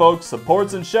mind folks,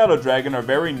 supports in Shadow Dragon are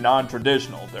very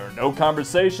non-traditional. There are no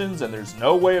conversations and there's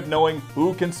no way of knowing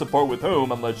who can support with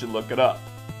whom unless you look it up.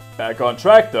 Back on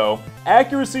track though,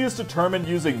 accuracy is determined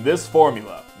using this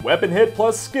formula. Weapon hit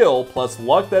plus skill plus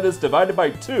luck that is divided by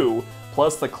 2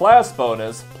 plus the class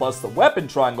bonus plus the weapon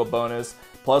triangle bonus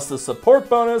plus the support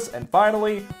bonus, and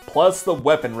finally, plus the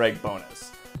weapon rank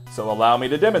bonus. So allow me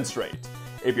to demonstrate.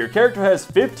 If your character has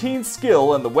 15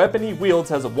 skill and the weapon he wields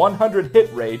has a 100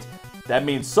 hit rate, that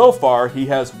means so far he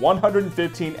has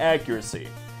 115 accuracy.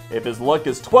 If his luck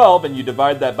is 12 and you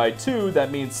divide that by 2, that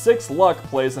means 6 luck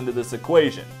plays into this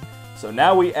equation. So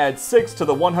now we add 6 to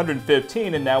the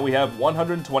 115 and now we have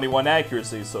 121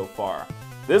 accuracy so far.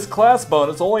 This class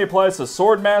bonus only applies to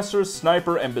Swordmaster,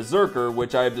 Sniper, and Berserker,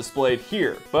 which I have displayed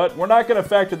here, but we're not going to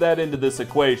factor that into this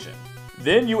equation.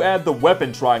 Then you add the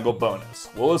weapon triangle bonus.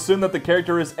 We'll assume that the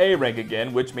character is A rank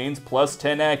again, which means plus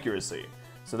 10 accuracy.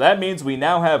 So that means we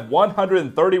now have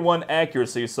 131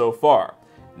 accuracy so far.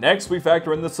 Next we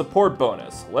factor in the support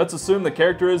bonus. Let's assume the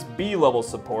character is B level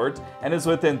support and is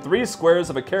within 3 squares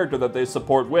of a character that they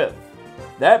support with.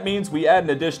 That means we add an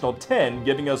additional 10,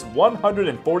 giving us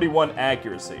 141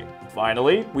 accuracy.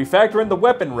 Finally, we factor in the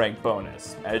weapon rank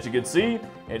bonus. As you can see,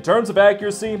 in terms of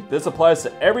accuracy, this applies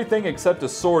to everything except a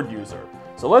sword user.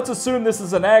 So let's assume this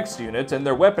is an axe unit and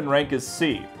their weapon rank is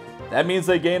C. That means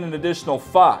they gain an additional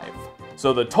 5.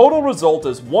 So the total result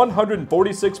is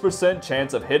 146%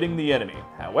 chance of hitting the enemy.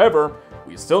 However,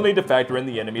 we still need to factor in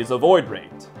the enemy's avoid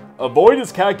rate. Avoid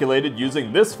is calculated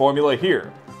using this formula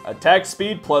here. Attack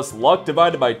speed plus luck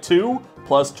divided by 2,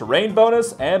 plus terrain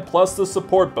bonus, and plus the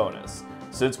support bonus.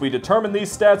 Since we determined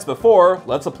these stats before,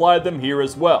 let's apply them here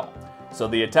as well. So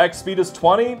the attack speed is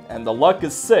 20, and the luck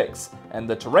is 6, and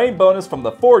the terrain bonus from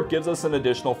the fort gives us an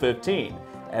additional 15,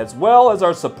 as well as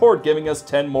our support giving us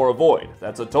 10 more avoid.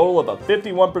 That's a total of a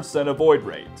 51% avoid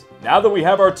rate. Now that we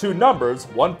have our two numbers,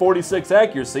 146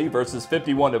 accuracy versus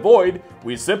 51 avoid,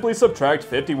 we simply subtract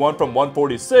 51 from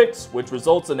 146, which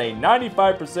results in a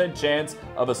 95% chance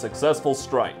of a successful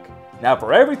strike. Now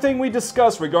for everything we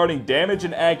discussed regarding damage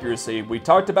and accuracy, we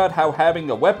talked about how having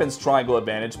the weapons triangle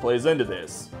advantage plays into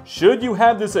this. Should you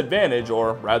have this advantage,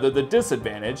 or rather the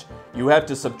disadvantage, you have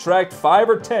to subtract 5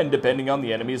 or 10 depending on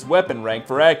the enemy's weapon rank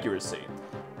for accuracy.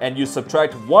 And you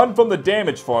subtract 1 from the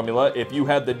damage formula if you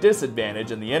have the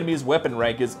disadvantage and the enemy's weapon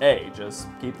rank is A, just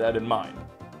keep that in mind.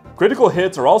 Critical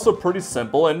hits are also pretty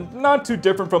simple and not too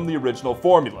different from the original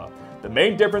formula. The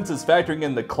main difference is factoring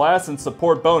in the class and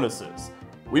support bonuses.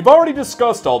 We've already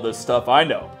discussed all this stuff, I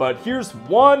know, but here's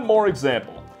one more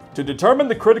example. To determine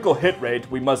the critical hit rate,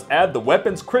 we must add the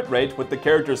weapon's crit rate with the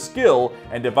character's skill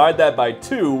and divide that by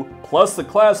 2, plus the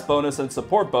class bonus and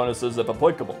support bonuses if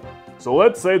applicable. So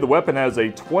let's say the weapon has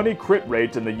a 20 crit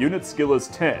rate and the unit skill is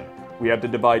 10. We have to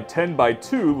divide 10 by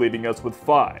 2, leaving us with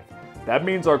 5. That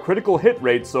means our critical hit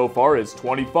rate so far is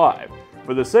 25.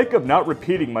 For the sake of not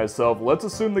repeating myself, let's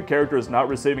assume the character is not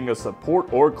receiving a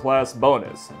support or class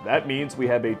bonus. That means we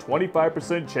have a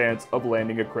 25% chance of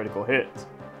landing a critical hit.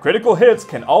 Critical hits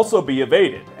can also be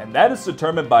evaded, and that is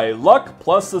determined by luck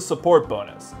plus the support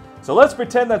bonus. So let's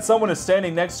pretend that someone is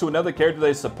standing next to another character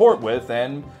they support with,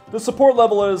 and the support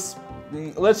level is,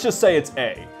 let's just say it's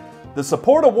A. The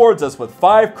support awards us with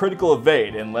 5 critical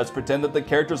evade, and let's pretend that the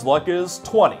character's luck is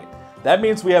 20. That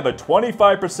means we have a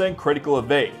 25% critical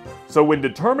evade. So when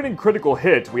determining critical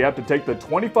hit, we have to take the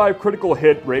 25 critical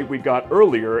hit rate we got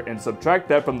earlier and subtract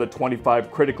that from the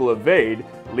 25 critical evade,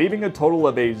 leaving a total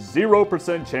of a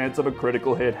 0% chance of a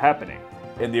critical hit happening.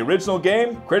 In the original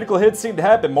game, critical hits seem to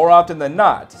happen more often than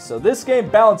not, so this game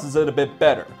balances it a bit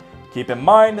better. Keep in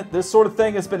mind, this sort of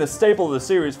thing has been a staple of the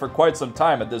series for quite some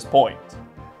time at this point.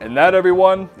 And that,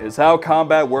 everyone, is how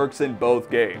combat works in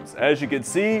both games. As you can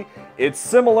see, it's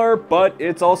similar, but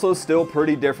it's also still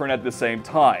pretty different at the same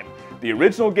time. The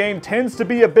original game tends to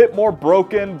be a bit more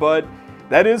broken, but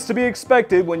that is to be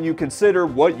expected when you consider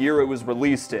what year it was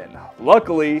released in.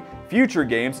 Luckily, future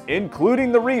games,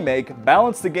 including the remake,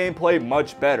 balance the gameplay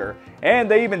much better,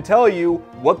 and they even tell you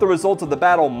what the results of the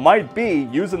battle might be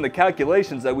using the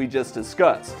calculations that we just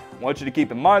discussed. I want you to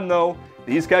keep in mind though,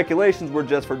 these calculations were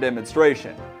just for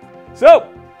demonstration. So,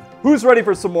 who's ready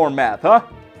for some more math, huh?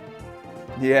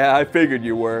 Yeah, I figured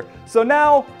you were. So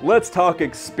now, let's talk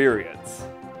experience.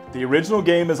 The original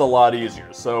game is a lot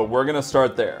easier, so we're gonna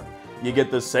start there. You get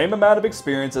the same amount of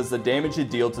experience as the damage you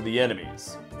deal to the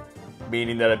enemies.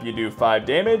 Meaning that if you do 5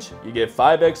 damage, you get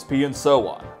 5 XP and so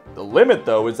on. The limit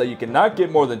though is that you cannot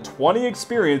get more than 20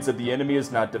 experience if the enemy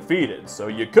is not defeated, so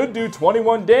you could do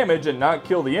 21 damage and not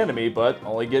kill the enemy, but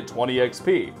only get 20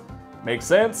 XP. Make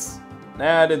sense?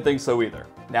 Nah, I didn't think so either.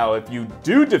 Now, if you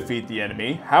do defeat the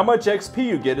enemy, how much XP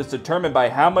you get is determined by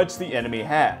how much the enemy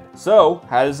had. So,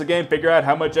 how does the game figure out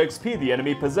how much XP the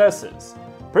enemy possesses?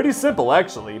 Pretty simple,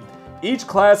 actually. Each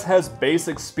class has base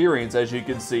experience, as you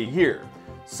can see here.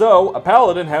 So, a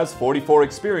paladin has 44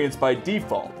 experience by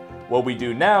default. What we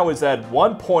do now is add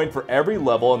 1 point for every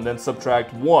level and then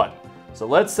subtract 1. So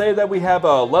let's say that we have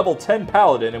a level 10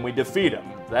 paladin and we defeat him.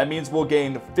 That means we'll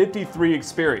gain 53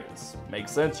 experience. Make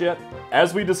sense yet?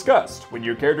 As we discussed, when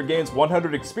your character gains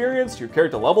 100 experience, your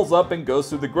character levels up and goes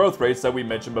through the growth rates that we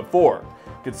mentioned before.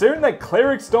 Considering that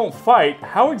clerics don't fight,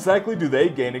 how exactly do they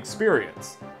gain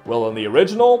experience? Well, in the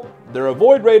original, their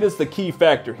avoid rate is the key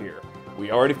factor here.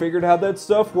 We already figured how that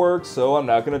stuff works, so I'm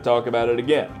not going to talk about it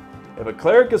again. If a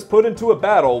cleric is put into a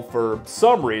battle for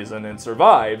some reason and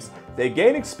survives, they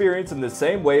gain experience in the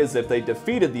same way as if they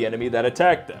defeated the enemy that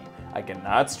attacked them. I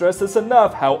cannot stress this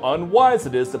enough how unwise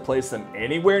it is to place them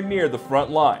anywhere near the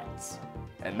front lines.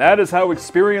 And that is how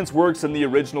experience works in the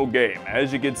original game.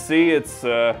 As you can see, it's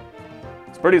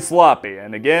pretty sloppy,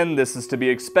 and again, this is to be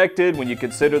expected when you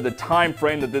consider the time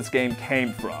frame that this game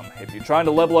came from. If you're trying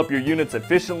to level up your units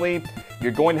efficiently,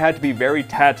 you're going to have to be very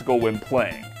tactical when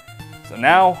playing. So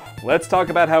now, let's talk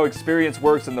about how experience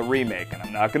works in the remake, and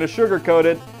I'm not going to sugarcoat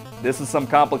it. This is some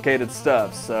complicated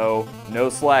stuff, so no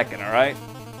slacking, alright?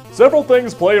 Several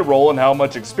things play a role in how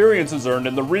much experience is earned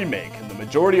in the remake, and the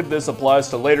majority of this applies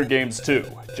to later games too.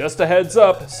 Just a heads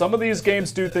up, some of these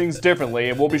games do things differently,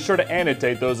 and we'll be sure to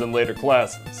annotate those in later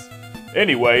classes.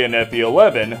 Anyway, in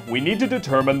FE11, we need to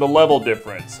determine the level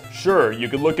difference. Sure, you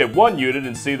could look at one unit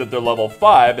and see that they're level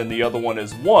 5 and the other one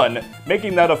is 1,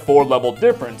 making that a 4-level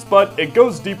difference, but it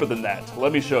goes deeper than that.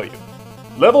 Let me show you.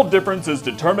 Level difference is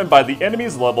determined by the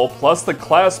enemy's level plus the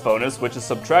class bonus, which is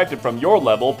subtracted from your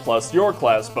level plus your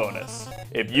class bonus.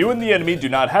 If you and the enemy do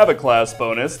not have a class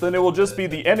bonus, then it will just be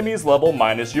the enemy's level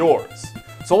minus yours.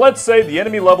 So let's say the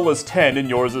enemy level is 10 and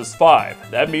yours is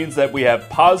 5. That means that we have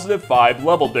positive 5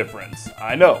 level difference.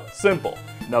 I know, simple.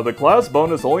 Now the class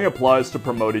bonus only applies to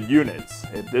promoted units.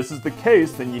 If this is the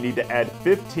case, then you need to add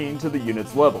 15 to the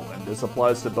unit's level, and this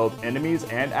applies to both enemies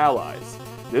and allies.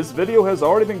 This video has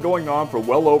already been going on for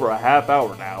well over a half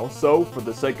hour now, so for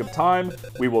the sake of time,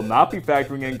 we will not be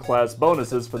factoring in class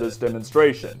bonuses for this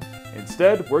demonstration.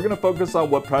 Instead, we're going to focus on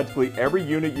what practically every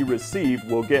unit you receive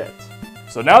will get.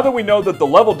 So now that we know that the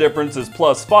level difference is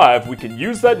plus 5, we can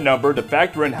use that number to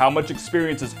factor in how much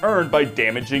experience is earned by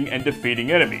damaging and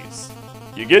defeating enemies.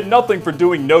 You get nothing for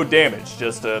doing no damage,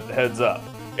 just a heads up.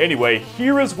 Anyway,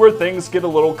 here is where things get a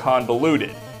little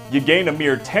convoluted. You gain a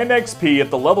mere 10 XP if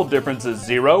the level difference is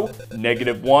 0,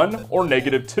 -1, or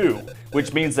 -2,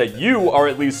 which means that you are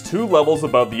at least 2 levels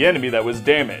above the enemy that was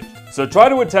damaged. So try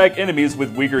to attack enemies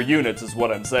with weaker units is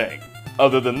what I'm saying.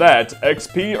 Other than that,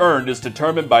 XP earned is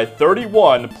determined by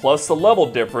 31 plus the level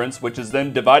difference, which is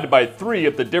then divided by 3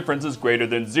 if the difference is greater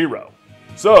than 0.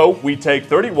 So we take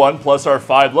 31 plus our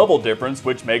 5 level difference,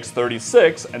 which makes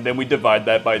 36, and then we divide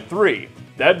that by 3.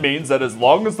 That means that as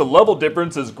long as the level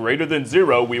difference is greater than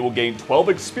 0, we will gain 12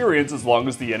 experience as long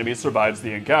as the enemy survives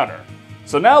the encounter.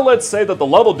 So now let's say that the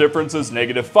level difference is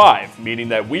 -5, meaning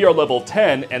that we are level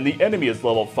 10 and the enemy is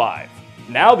level 5.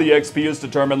 Now the XP is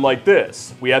determined like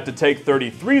this. We have to take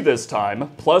 33 this time,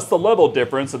 plus the level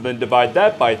difference, and then divide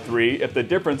that by 3 if the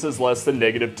difference is less than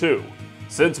 -2.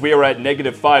 Since we are at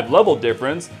 -5 level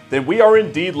difference, then we are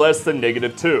indeed less than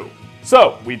 -2.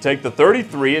 So, we take the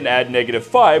 33 and add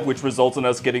 -5, which results in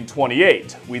us getting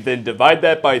 28. We then divide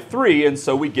that by 3, and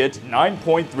so we get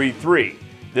 9.33.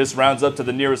 This rounds up to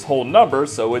the nearest whole number,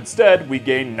 so instead, we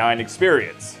gain 9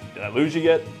 experience. Did I lose you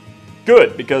yet?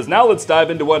 Good, because now let's dive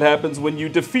into what happens when you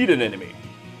defeat an enemy.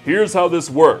 Here's how this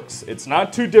works. It's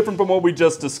not too different from what we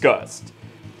just discussed.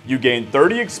 You gain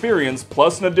 30 experience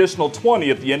plus an additional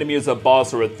 20 if the enemy is a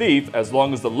boss or a thief, as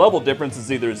long as the level difference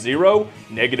is either 0,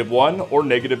 -1, or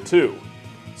 -2.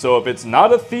 So if it's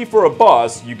not a thief or a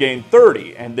boss, you gain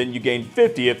 30, and then you gain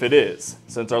 50 if it is.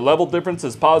 Since our level difference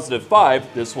is +5,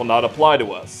 this will not apply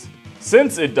to us.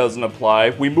 Since it doesn't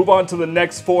apply, we move on to the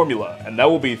next formula, and that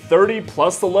will be 30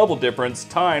 plus the level difference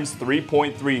times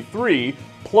 3.33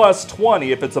 plus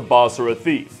 20 if it's a boss or a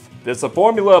thief. This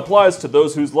formula applies to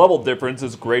those whose level difference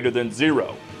is greater than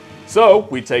 0. So,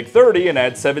 we take 30 and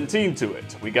add 17 to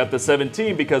it. We got the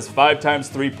 17 because 5 times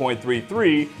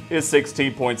 3.33 is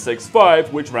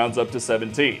 16.65, which rounds up to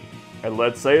 17. And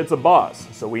let's say it's a boss,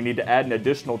 so we need to add an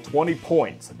additional 20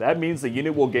 points. That means the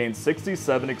unit will gain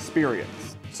 67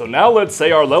 experience. So now let's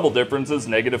say our level difference is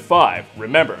 -5.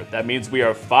 Remember, that means we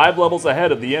are 5 levels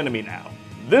ahead of the enemy now.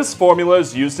 This formula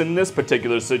is used in this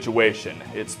particular situation.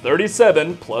 It's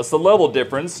 37 plus the level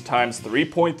difference times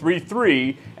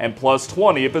 3.33 and plus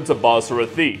 20 if it's a boss or a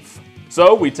thief.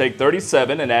 So we take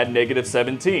 37 and add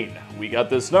 -17. We got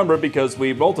this number because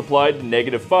we multiplied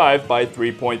 -5 by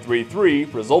 3.33,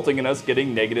 resulting in us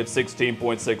getting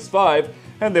 -16.65,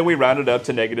 and then we rounded up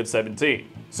to -17.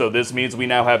 So this means we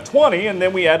now have 20, and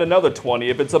then we add another 20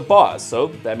 if it's a boss,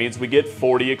 so that means we get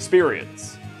 40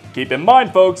 experience. Keep in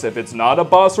mind, folks, if it's not a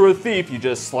boss or a thief, you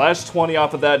just slash 20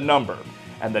 off of that number.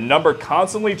 And the number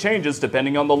constantly changes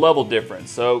depending on the level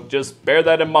difference, so just bear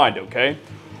that in mind, okay?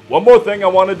 One more thing I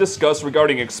want to discuss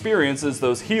regarding experience is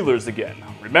those healers again.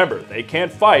 Remember, they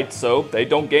can't fight, so they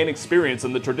don't gain experience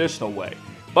in the traditional way.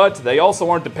 But they also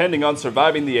aren't depending on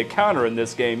surviving the encounter in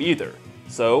this game either.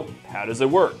 So, how does it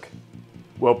work?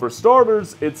 Well, for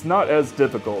starters, it's not as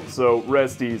difficult, so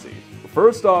rest easy.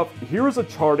 First off, here is a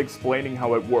chart explaining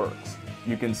how it works.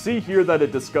 You can see here that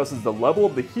it discusses the level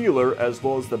of the healer as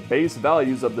well as the base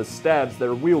values of the stabs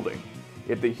they're wielding.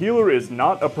 If the healer is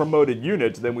not a promoted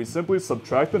unit, then we simply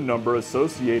subtract the number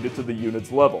associated to the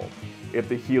unit's level. If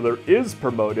the healer is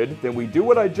promoted, then we do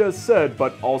what I just said,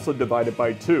 but also divide it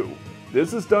by 2.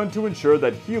 This is done to ensure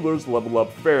that healers level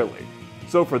up fairly.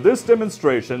 So for this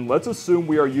demonstration, let's assume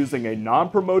we are using a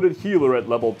non-promoted healer at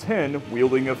level 10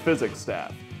 wielding a physics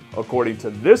staff. According to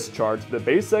this chart, the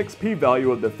base XP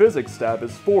value of the physics staff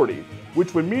is 40,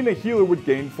 which would mean a healer would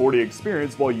gain 40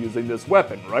 experience while using this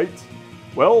weapon, right?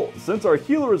 Well, since our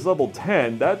healer is level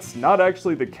 10, that's not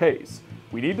actually the case.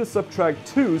 We need to subtract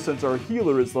 2 since our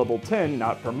healer is level 10,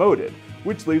 not promoted,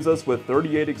 which leaves us with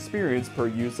 38 experience per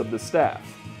use of the staff.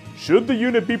 Should the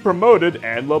unit be promoted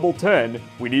and level 10,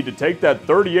 we need to take that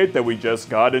 38 that we just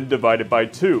got and divide it by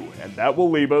 2, and that will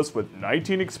leave us with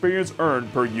 19 experience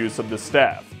earned per use of the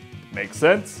staff. Make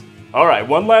sense? Alright,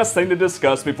 one last thing to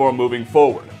discuss before moving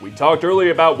forward. We talked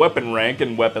earlier about weapon rank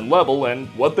and weapon level and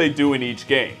what they do in each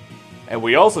game. And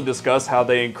we also discussed how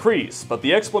they increase, but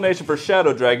the explanation for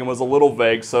Shadow Dragon was a little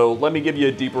vague, so let me give you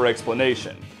a deeper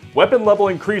explanation. Weapon level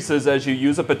increases as you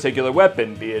use a particular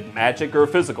weapon, be it magic or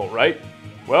physical, right?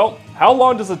 Well, how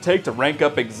long does it take to rank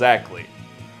up exactly?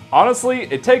 Honestly,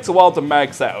 it takes a while to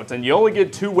max out, and you only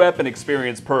get 2 weapon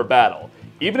experience per battle.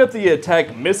 Even if the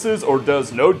attack misses or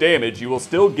does no damage, you will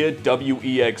still get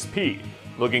WEXP.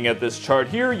 Looking at this chart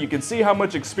here, you can see how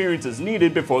much experience is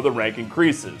needed before the rank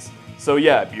increases. So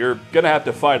yeah, you're gonna have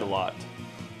to fight a lot.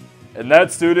 And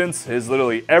that, students, is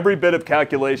literally every bit of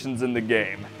calculations in the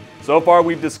game. So far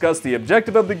we've discussed the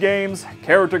objective of the games,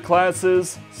 character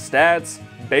classes, stats,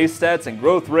 base stats and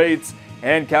growth rates,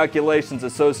 and calculations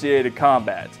associated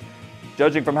combat.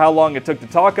 Judging from how long it took to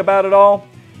talk about it all,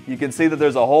 you can see that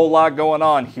there's a whole lot going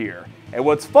on here. And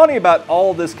what's funny about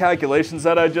all this calculations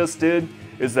that I just did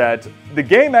is that the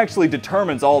game actually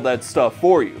determines all that stuff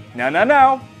for you.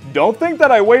 Now, don't think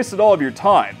that I wasted all of your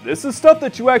time. This is stuff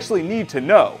that you actually need to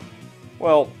know.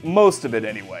 Well, most of it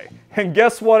anyway. And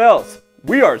guess what else?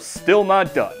 We are still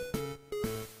not done.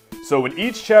 So in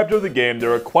each chapter of the game,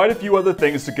 there are quite a few other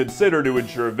things to consider to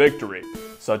ensure victory,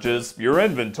 such as your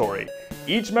inventory.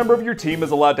 Each member of your team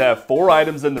is allowed to have 4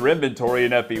 items in their inventory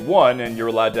in FE1, and you're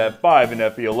allowed to have 5 in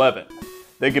FE11.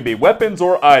 They can be weapons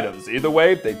or items, either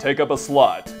way, they take up a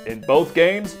slot. In both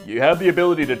games, you have the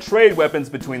ability to trade weapons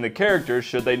between the characters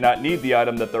should they not need the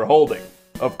item that they're holding.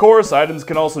 Of course, items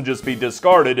can also just be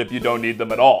discarded if you don't need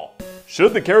them at all.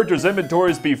 Should the character's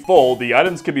inventories be full, the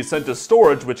items can be sent to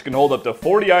storage, which can hold up to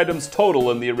 40 items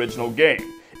total in the original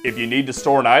game. If you need to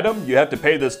store an item, you have to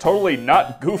pay this totally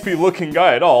not goofy looking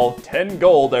guy at all 10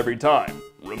 gold every time.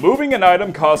 Removing an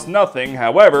item costs nothing,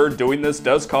 however, doing this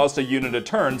does cost a unit a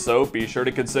turn, so be sure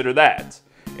to consider that.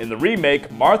 In the remake,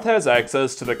 Marth has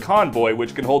access to the convoy,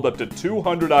 which can hold up to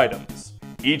 200 items.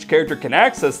 Each character can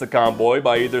access the convoy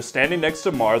by either standing next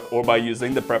to Marth or by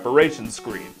using the preparation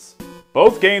screens.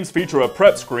 Both games feature a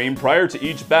prep screen prior to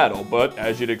each battle, but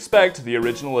as you'd expect, the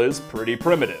original is pretty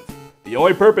primitive. The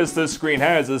only purpose this screen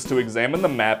has is to examine the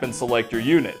map and select your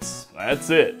units. That's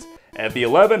it.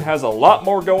 FE11 has a lot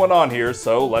more going on here,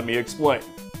 so let me explain.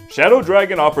 Shadow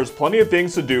Dragon offers plenty of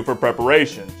things to do for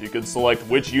preparations. You can select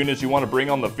which units you want to bring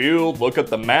on the field, look at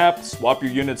the map, swap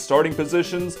your unit's starting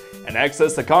positions, and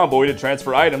access the convoy to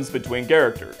transfer items between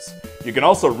characters. You can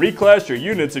also reclass your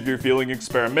units if you're feeling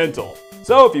experimental.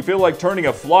 So if you feel like turning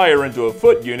a flyer into a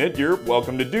foot unit, you're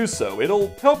welcome to do so. It'll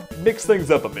help mix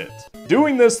things up a bit.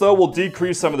 Doing this though will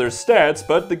decrease some of their stats,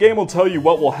 but the game will tell you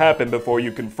what will happen before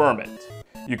you confirm it.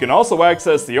 You can also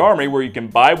access the armory where you can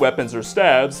buy weapons or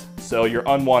staves, sell your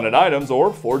unwanted items,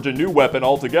 or forge a new weapon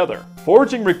altogether.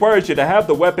 Forging requires you to have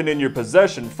the weapon in your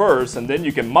possession first, and then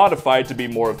you can modify it to be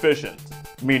more efficient.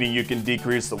 Meaning you can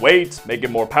decrease the weight, make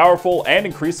it more powerful, and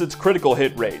increase its critical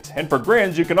hit rate. And for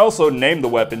grins, you can also name the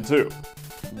weapon too.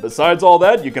 Besides all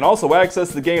that, you can also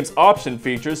access the game's option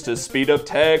features to speed up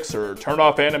text or turn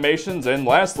off animations, and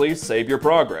lastly, save your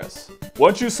progress.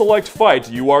 Once you select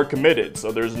fight, you are committed,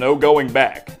 so there's no going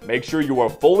back. Make sure you are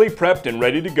fully prepped and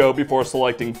ready to go before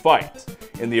selecting fight.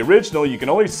 In the original, you can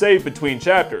only save between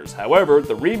chapters. However,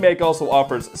 the remake also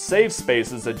offers save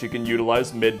spaces that you can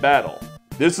utilize mid-battle.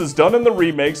 This is done in the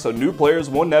remake so new players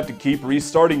won't have to keep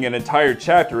restarting an entire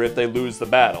chapter if they lose the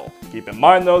battle. Keep in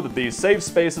mind though that these save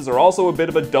spaces are also a bit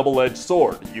of a double-edged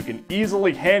sword. You can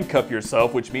easily handcuff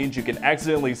yourself, which means you can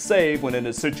accidentally save when in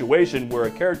a situation where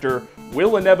a character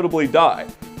will inevitably die.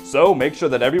 So make sure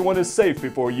that everyone is safe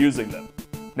before using them.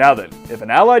 Now then, if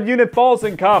an allied unit falls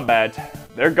in combat,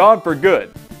 they're gone for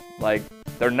good. Like,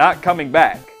 they're not coming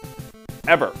back.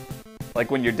 Ever. Like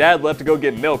when your dad left to go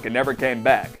get milk and never came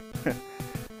back.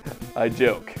 I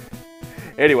joke.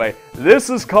 Anyway, this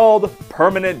is called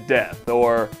permanent death,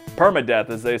 or permadeath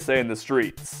as they say in the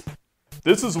streets.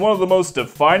 This is one of the most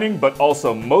defining but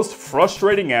also most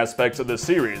frustrating aspects of the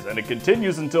series, and it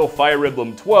continues until Fire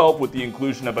Emblem 12 with the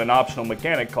inclusion of an optional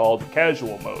mechanic called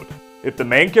Casual Mode. If the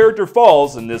main character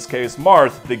falls, in this case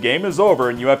Marth, the game is over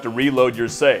and you have to reload your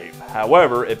save.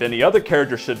 However, if any other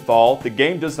character should fall, the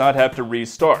game does not have to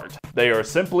restart. They are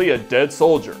simply a dead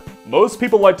soldier. Most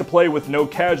people like to play with no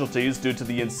casualties due to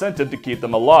the incentive to keep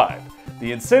them alive.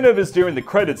 The incentive is during the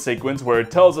credit sequence where it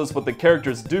tells us what the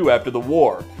characters do after the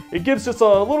war. It gives just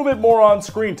a little bit more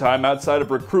on-screen time outside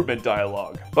of recruitment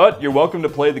dialogue, but you're welcome to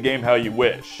play the game how you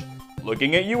wish.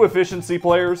 Looking at you, efficiency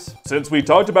players. Since we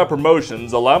talked about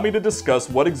promotions, allow me to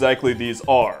discuss what exactly these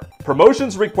are.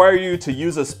 Promotions require you to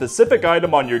use a specific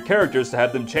item on your characters to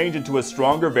have them change into a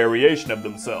stronger variation of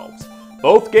themselves.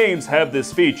 Both games have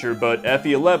this feature, but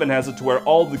FE11 has it to where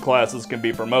all the classes can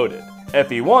be promoted.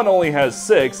 FE1 only has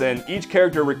 6, and each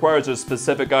character requires a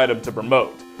specific item to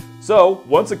promote. So,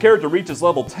 once a character reaches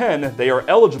level 10, they are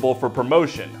eligible for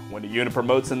promotion. When a unit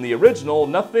promotes in the original,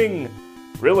 nothing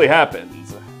really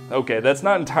happens. Okay, that's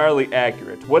not entirely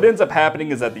accurate. What ends up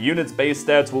happening is that the unit's base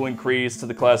stats will increase to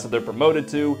the class that they're promoted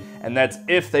to, and that's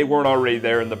if they weren't already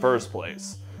there in the first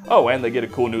place. Oh, and they get a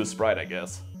cool new sprite, I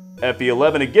guess.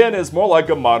 FE11 again is more like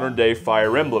a modern day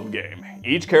Fire Emblem game.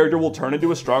 Each character will turn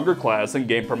into a stronger class and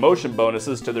gain promotion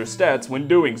bonuses to their stats when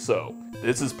doing so.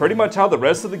 This is pretty much how the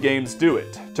rest of the games do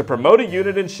it. To promote a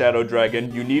unit in Shadow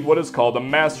Dragon, you need what is called a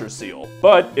Master Seal.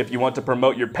 But if you want to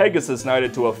promote your Pegasus Knight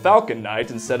into a Falcon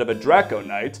Knight instead of a Draco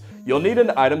Knight, you'll need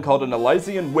an item called an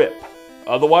Elysian Whip.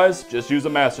 Otherwise, just use a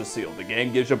Master Seal, the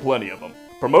game gives you plenty of them.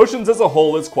 Promotions as a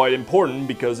whole is quite important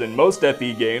because in most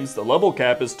FE games, the level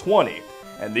cap is 20,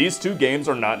 and these two games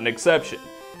are not an exception.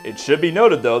 It should be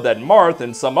noted though that Marth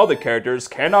and some other characters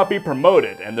cannot be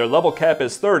promoted, and their level cap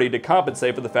is 30 to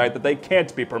compensate for the fact that they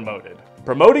can't be promoted.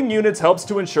 Promoting units helps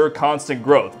to ensure constant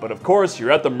growth, but of course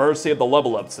you're at the mercy of the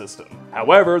level up system.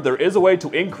 However, there is a way to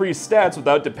increase stats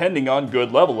without depending on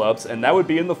good level ups, and that would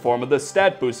be in the form of the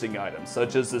stat boosting items,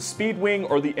 such as the Speed Wing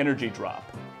or the Energy Drop.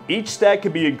 Each stat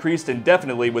can be increased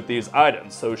indefinitely with these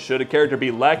items, so should a character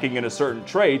be lacking in a certain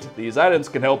trait, these items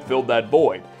can help fill that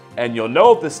void. And you'll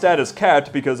know if the stat is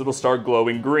capped because it'll start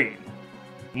glowing green.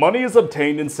 Money is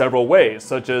obtained in several ways,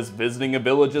 such as visiting a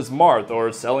village as Marth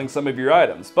or selling some of your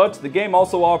items, but the game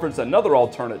also offers another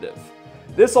alternative.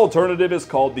 This alternative is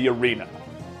called the Arena.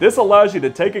 This allows you to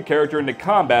take a character into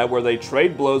combat where they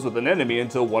trade blows with an enemy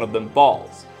until one of them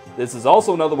falls. This is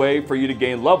also another way for you to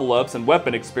gain level ups and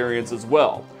weapon experience as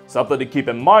well. Something to keep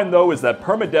in mind though is that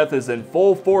permadeath is in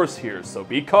full force here, so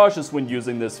be cautious when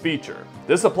using this feature.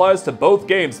 This applies to both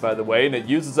games by the way, and it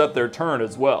uses up their turn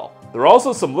as well. There are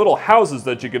also some little houses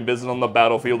that you can visit on the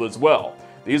battlefield as well.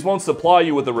 These won't supply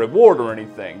you with a reward or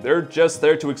anything, they're just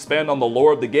there to expand on the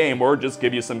lore of the game or just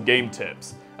give you some game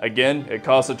tips. Again, it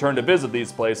costs a turn to visit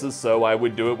these places, so I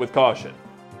would do it with caution.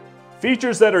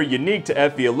 Features that are unique to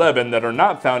FE11 that are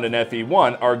not found in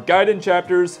FE1 are guided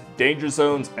chapters, danger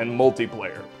zones, and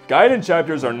multiplayer. Guided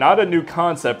chapters are not a new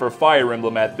concept for Fire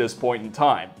Emblem at this point in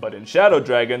time, but in Shadow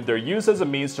Dragon, they're used as a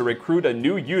means to recruit a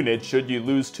new unit should you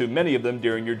lose too many of them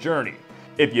during your journey.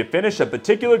 If you finish a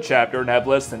particular chapter and have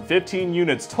less than 15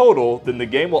 units total, then the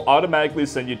game will automatically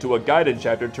send you to a guided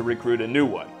chapter to recruit a new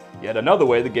one. Yet another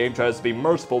way the game tries to be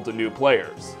merciful to new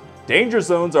players. Danger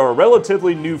zones are a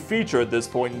relatively new feature at this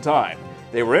point in time.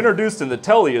 They were introduced in the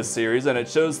Tellius series and it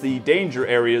shows the danger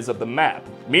areas of the map,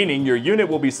 meaning your unit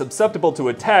will be susceptible to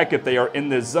attack if they are in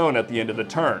this zone at the end of the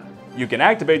turn. You can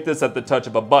activate this at the touch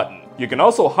of a button. You can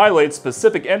also highlight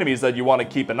specific enemies that you want to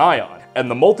keep an eye on,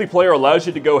 and the multiplayer allows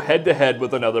you to go head to head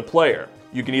with another player.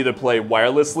 You can either play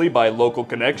wirelessly by local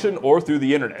connection or through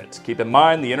the internet. Keep in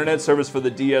mind the internet service for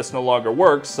the DS no longer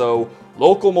works, so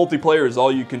local multiplayer is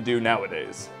all you can do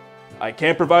nowadays. I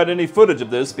can't provide any footage of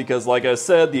this because like I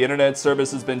said, the internet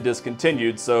service has been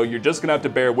discontinued, so you're just gonna have to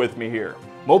bear with me here.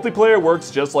 Multiplayer works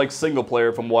just like single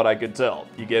player from what I could tell.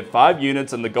 You get 5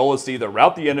 units and the goal is to either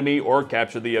rout the enemy or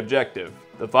capture the objective.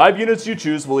 The 5 units you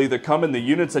choose will either come in the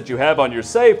units that you have on your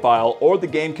save file, or the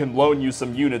game can loan you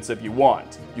some units if you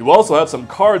want. You also have some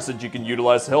cards that you can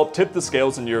utilize to help tip the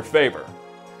scales in your favor.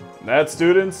 And that,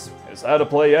 students, is how to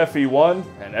play FE1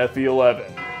 and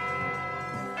FE11.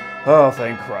 Oh,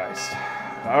 thank Christ.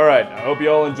 Alright, I hope you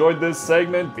all enjoyed this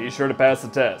segment. Be sure to pass the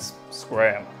test.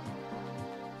 Scram.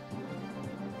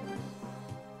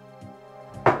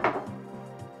 Fire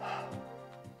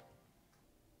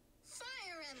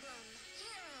Emblem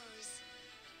Heroes.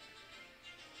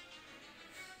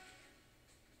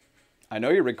 I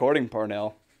know you're recording,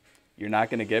 Parnell. You're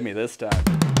not going to get me this time.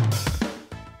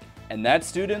 And that,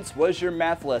 students, was your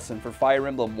math lesson for Fire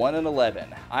Emblem 1 and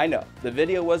 11. I know, the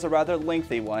video was a rather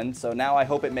lengthy one, so now I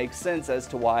hope it makes sense as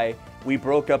to why we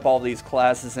broke up all these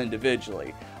classes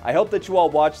individually. I hope that you all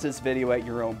watch this video at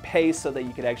your own pace so that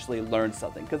you can actually learn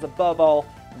something, because above all,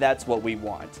 that's what we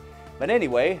want. But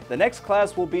anyway, the next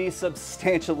class will be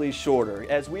substantially shorter,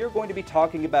 as we are going to be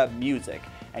talking about music,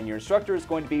 and your instructor is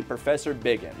going to be Professor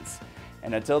Biggins.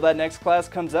 And until that next class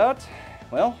comes out,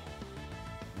 well,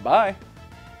 bye.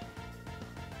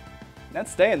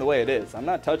 That's staying the way it is. I'm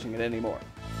not touching it anymore.